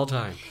movies of all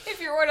time.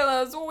 If you're one of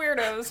those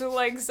weirdos who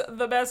likes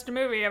the best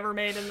movie ever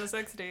made in the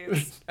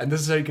 60s. And this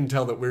is how you can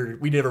tell that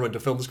we never went to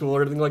film school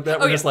or anything like that.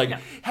 We're yeah, just like, yeah.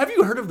 have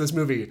you heard of this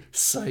movie, A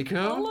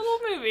Psycho? little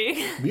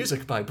movie.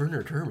 Music by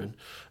Bernard Herrmann.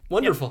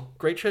 Wonderful.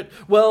 Great shit.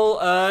 Well,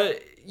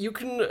 you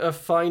can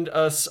find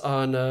us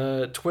on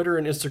Twitter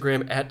and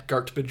Instagram at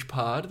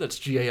GartBagePod. That's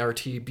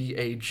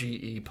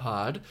GartBage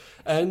pod.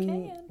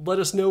 And let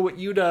us know what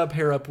you'd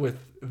pair up with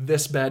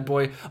this bad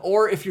boy.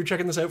 Or if you're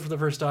checking this out for the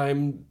first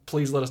time,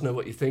 please let us know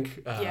what you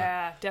think.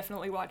 Yeah,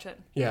 definitely watch it.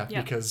 Yeah,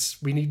 because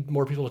we need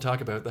more people to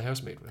talk about The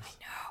Housemaid with.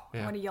 No,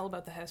 I want to yell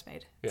about The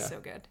Housemaid. It's so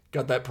good.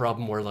 Got that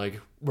problem where,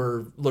 like,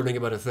 we're learning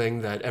about a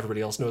thing that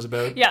everybody else knows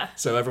about. Yeah.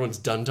 So everyone's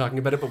done talking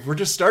about it, but we're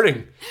just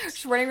starting.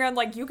 Just running around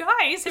like, you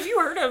guys, have you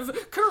heard of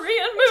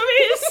Korean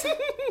movies?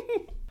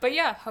 But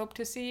yeah, hope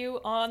to see you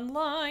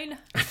online.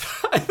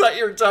 I thought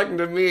you were talking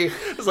to me.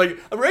 I was like,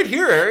 I'm right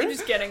here, Aaron.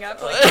 Just getting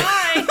up like,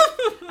 hi,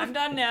 I'm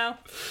done now.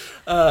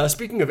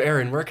 Speaking of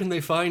Aaron, where can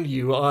they find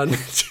you on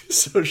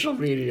social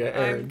media,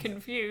 Aaron? I'm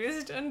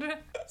confused and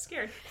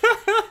scared.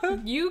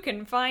 You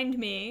can find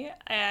me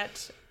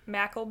at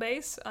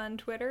Maclebass on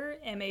Twitter,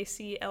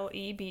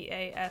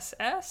 MacleBass.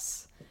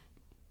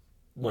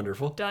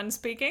 Wonderful. Done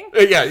speaking.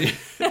 Yeah.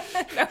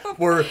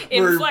 We're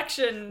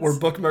Inflections. We're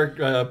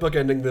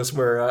bookending this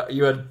where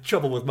you had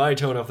trouble with my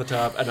tone off the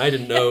top, and I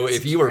didn't know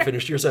if you were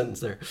finished your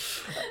sentence there.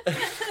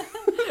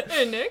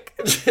 Hey, Nick.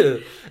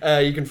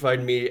 You can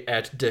find me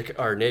at Dick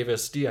R.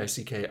 Navis,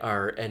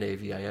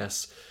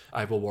 DICKRNAVIS.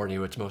 I will warn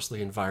you, it's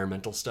mostly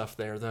environmental stuff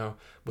there, though,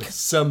 with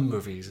some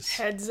movies.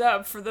 Heads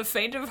up for the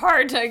faint of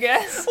heart, I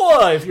guess.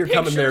 Well, if you're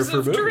coming there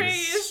Pictures for of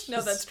movies. trees.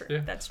 No, that's true.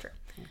 Yeah. That's true.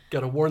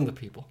 Gotta warn the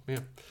people. Yeah.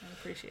 I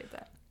appreciate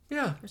that.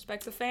 Yeah.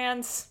 Respect the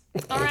fans.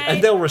 All right.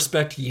 And they'll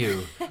respect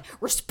you.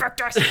 Respect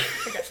us.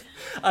 Okay.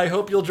 I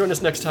hope you'll join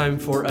us next time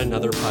for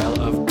another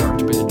pile of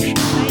garbage.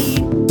 Bye.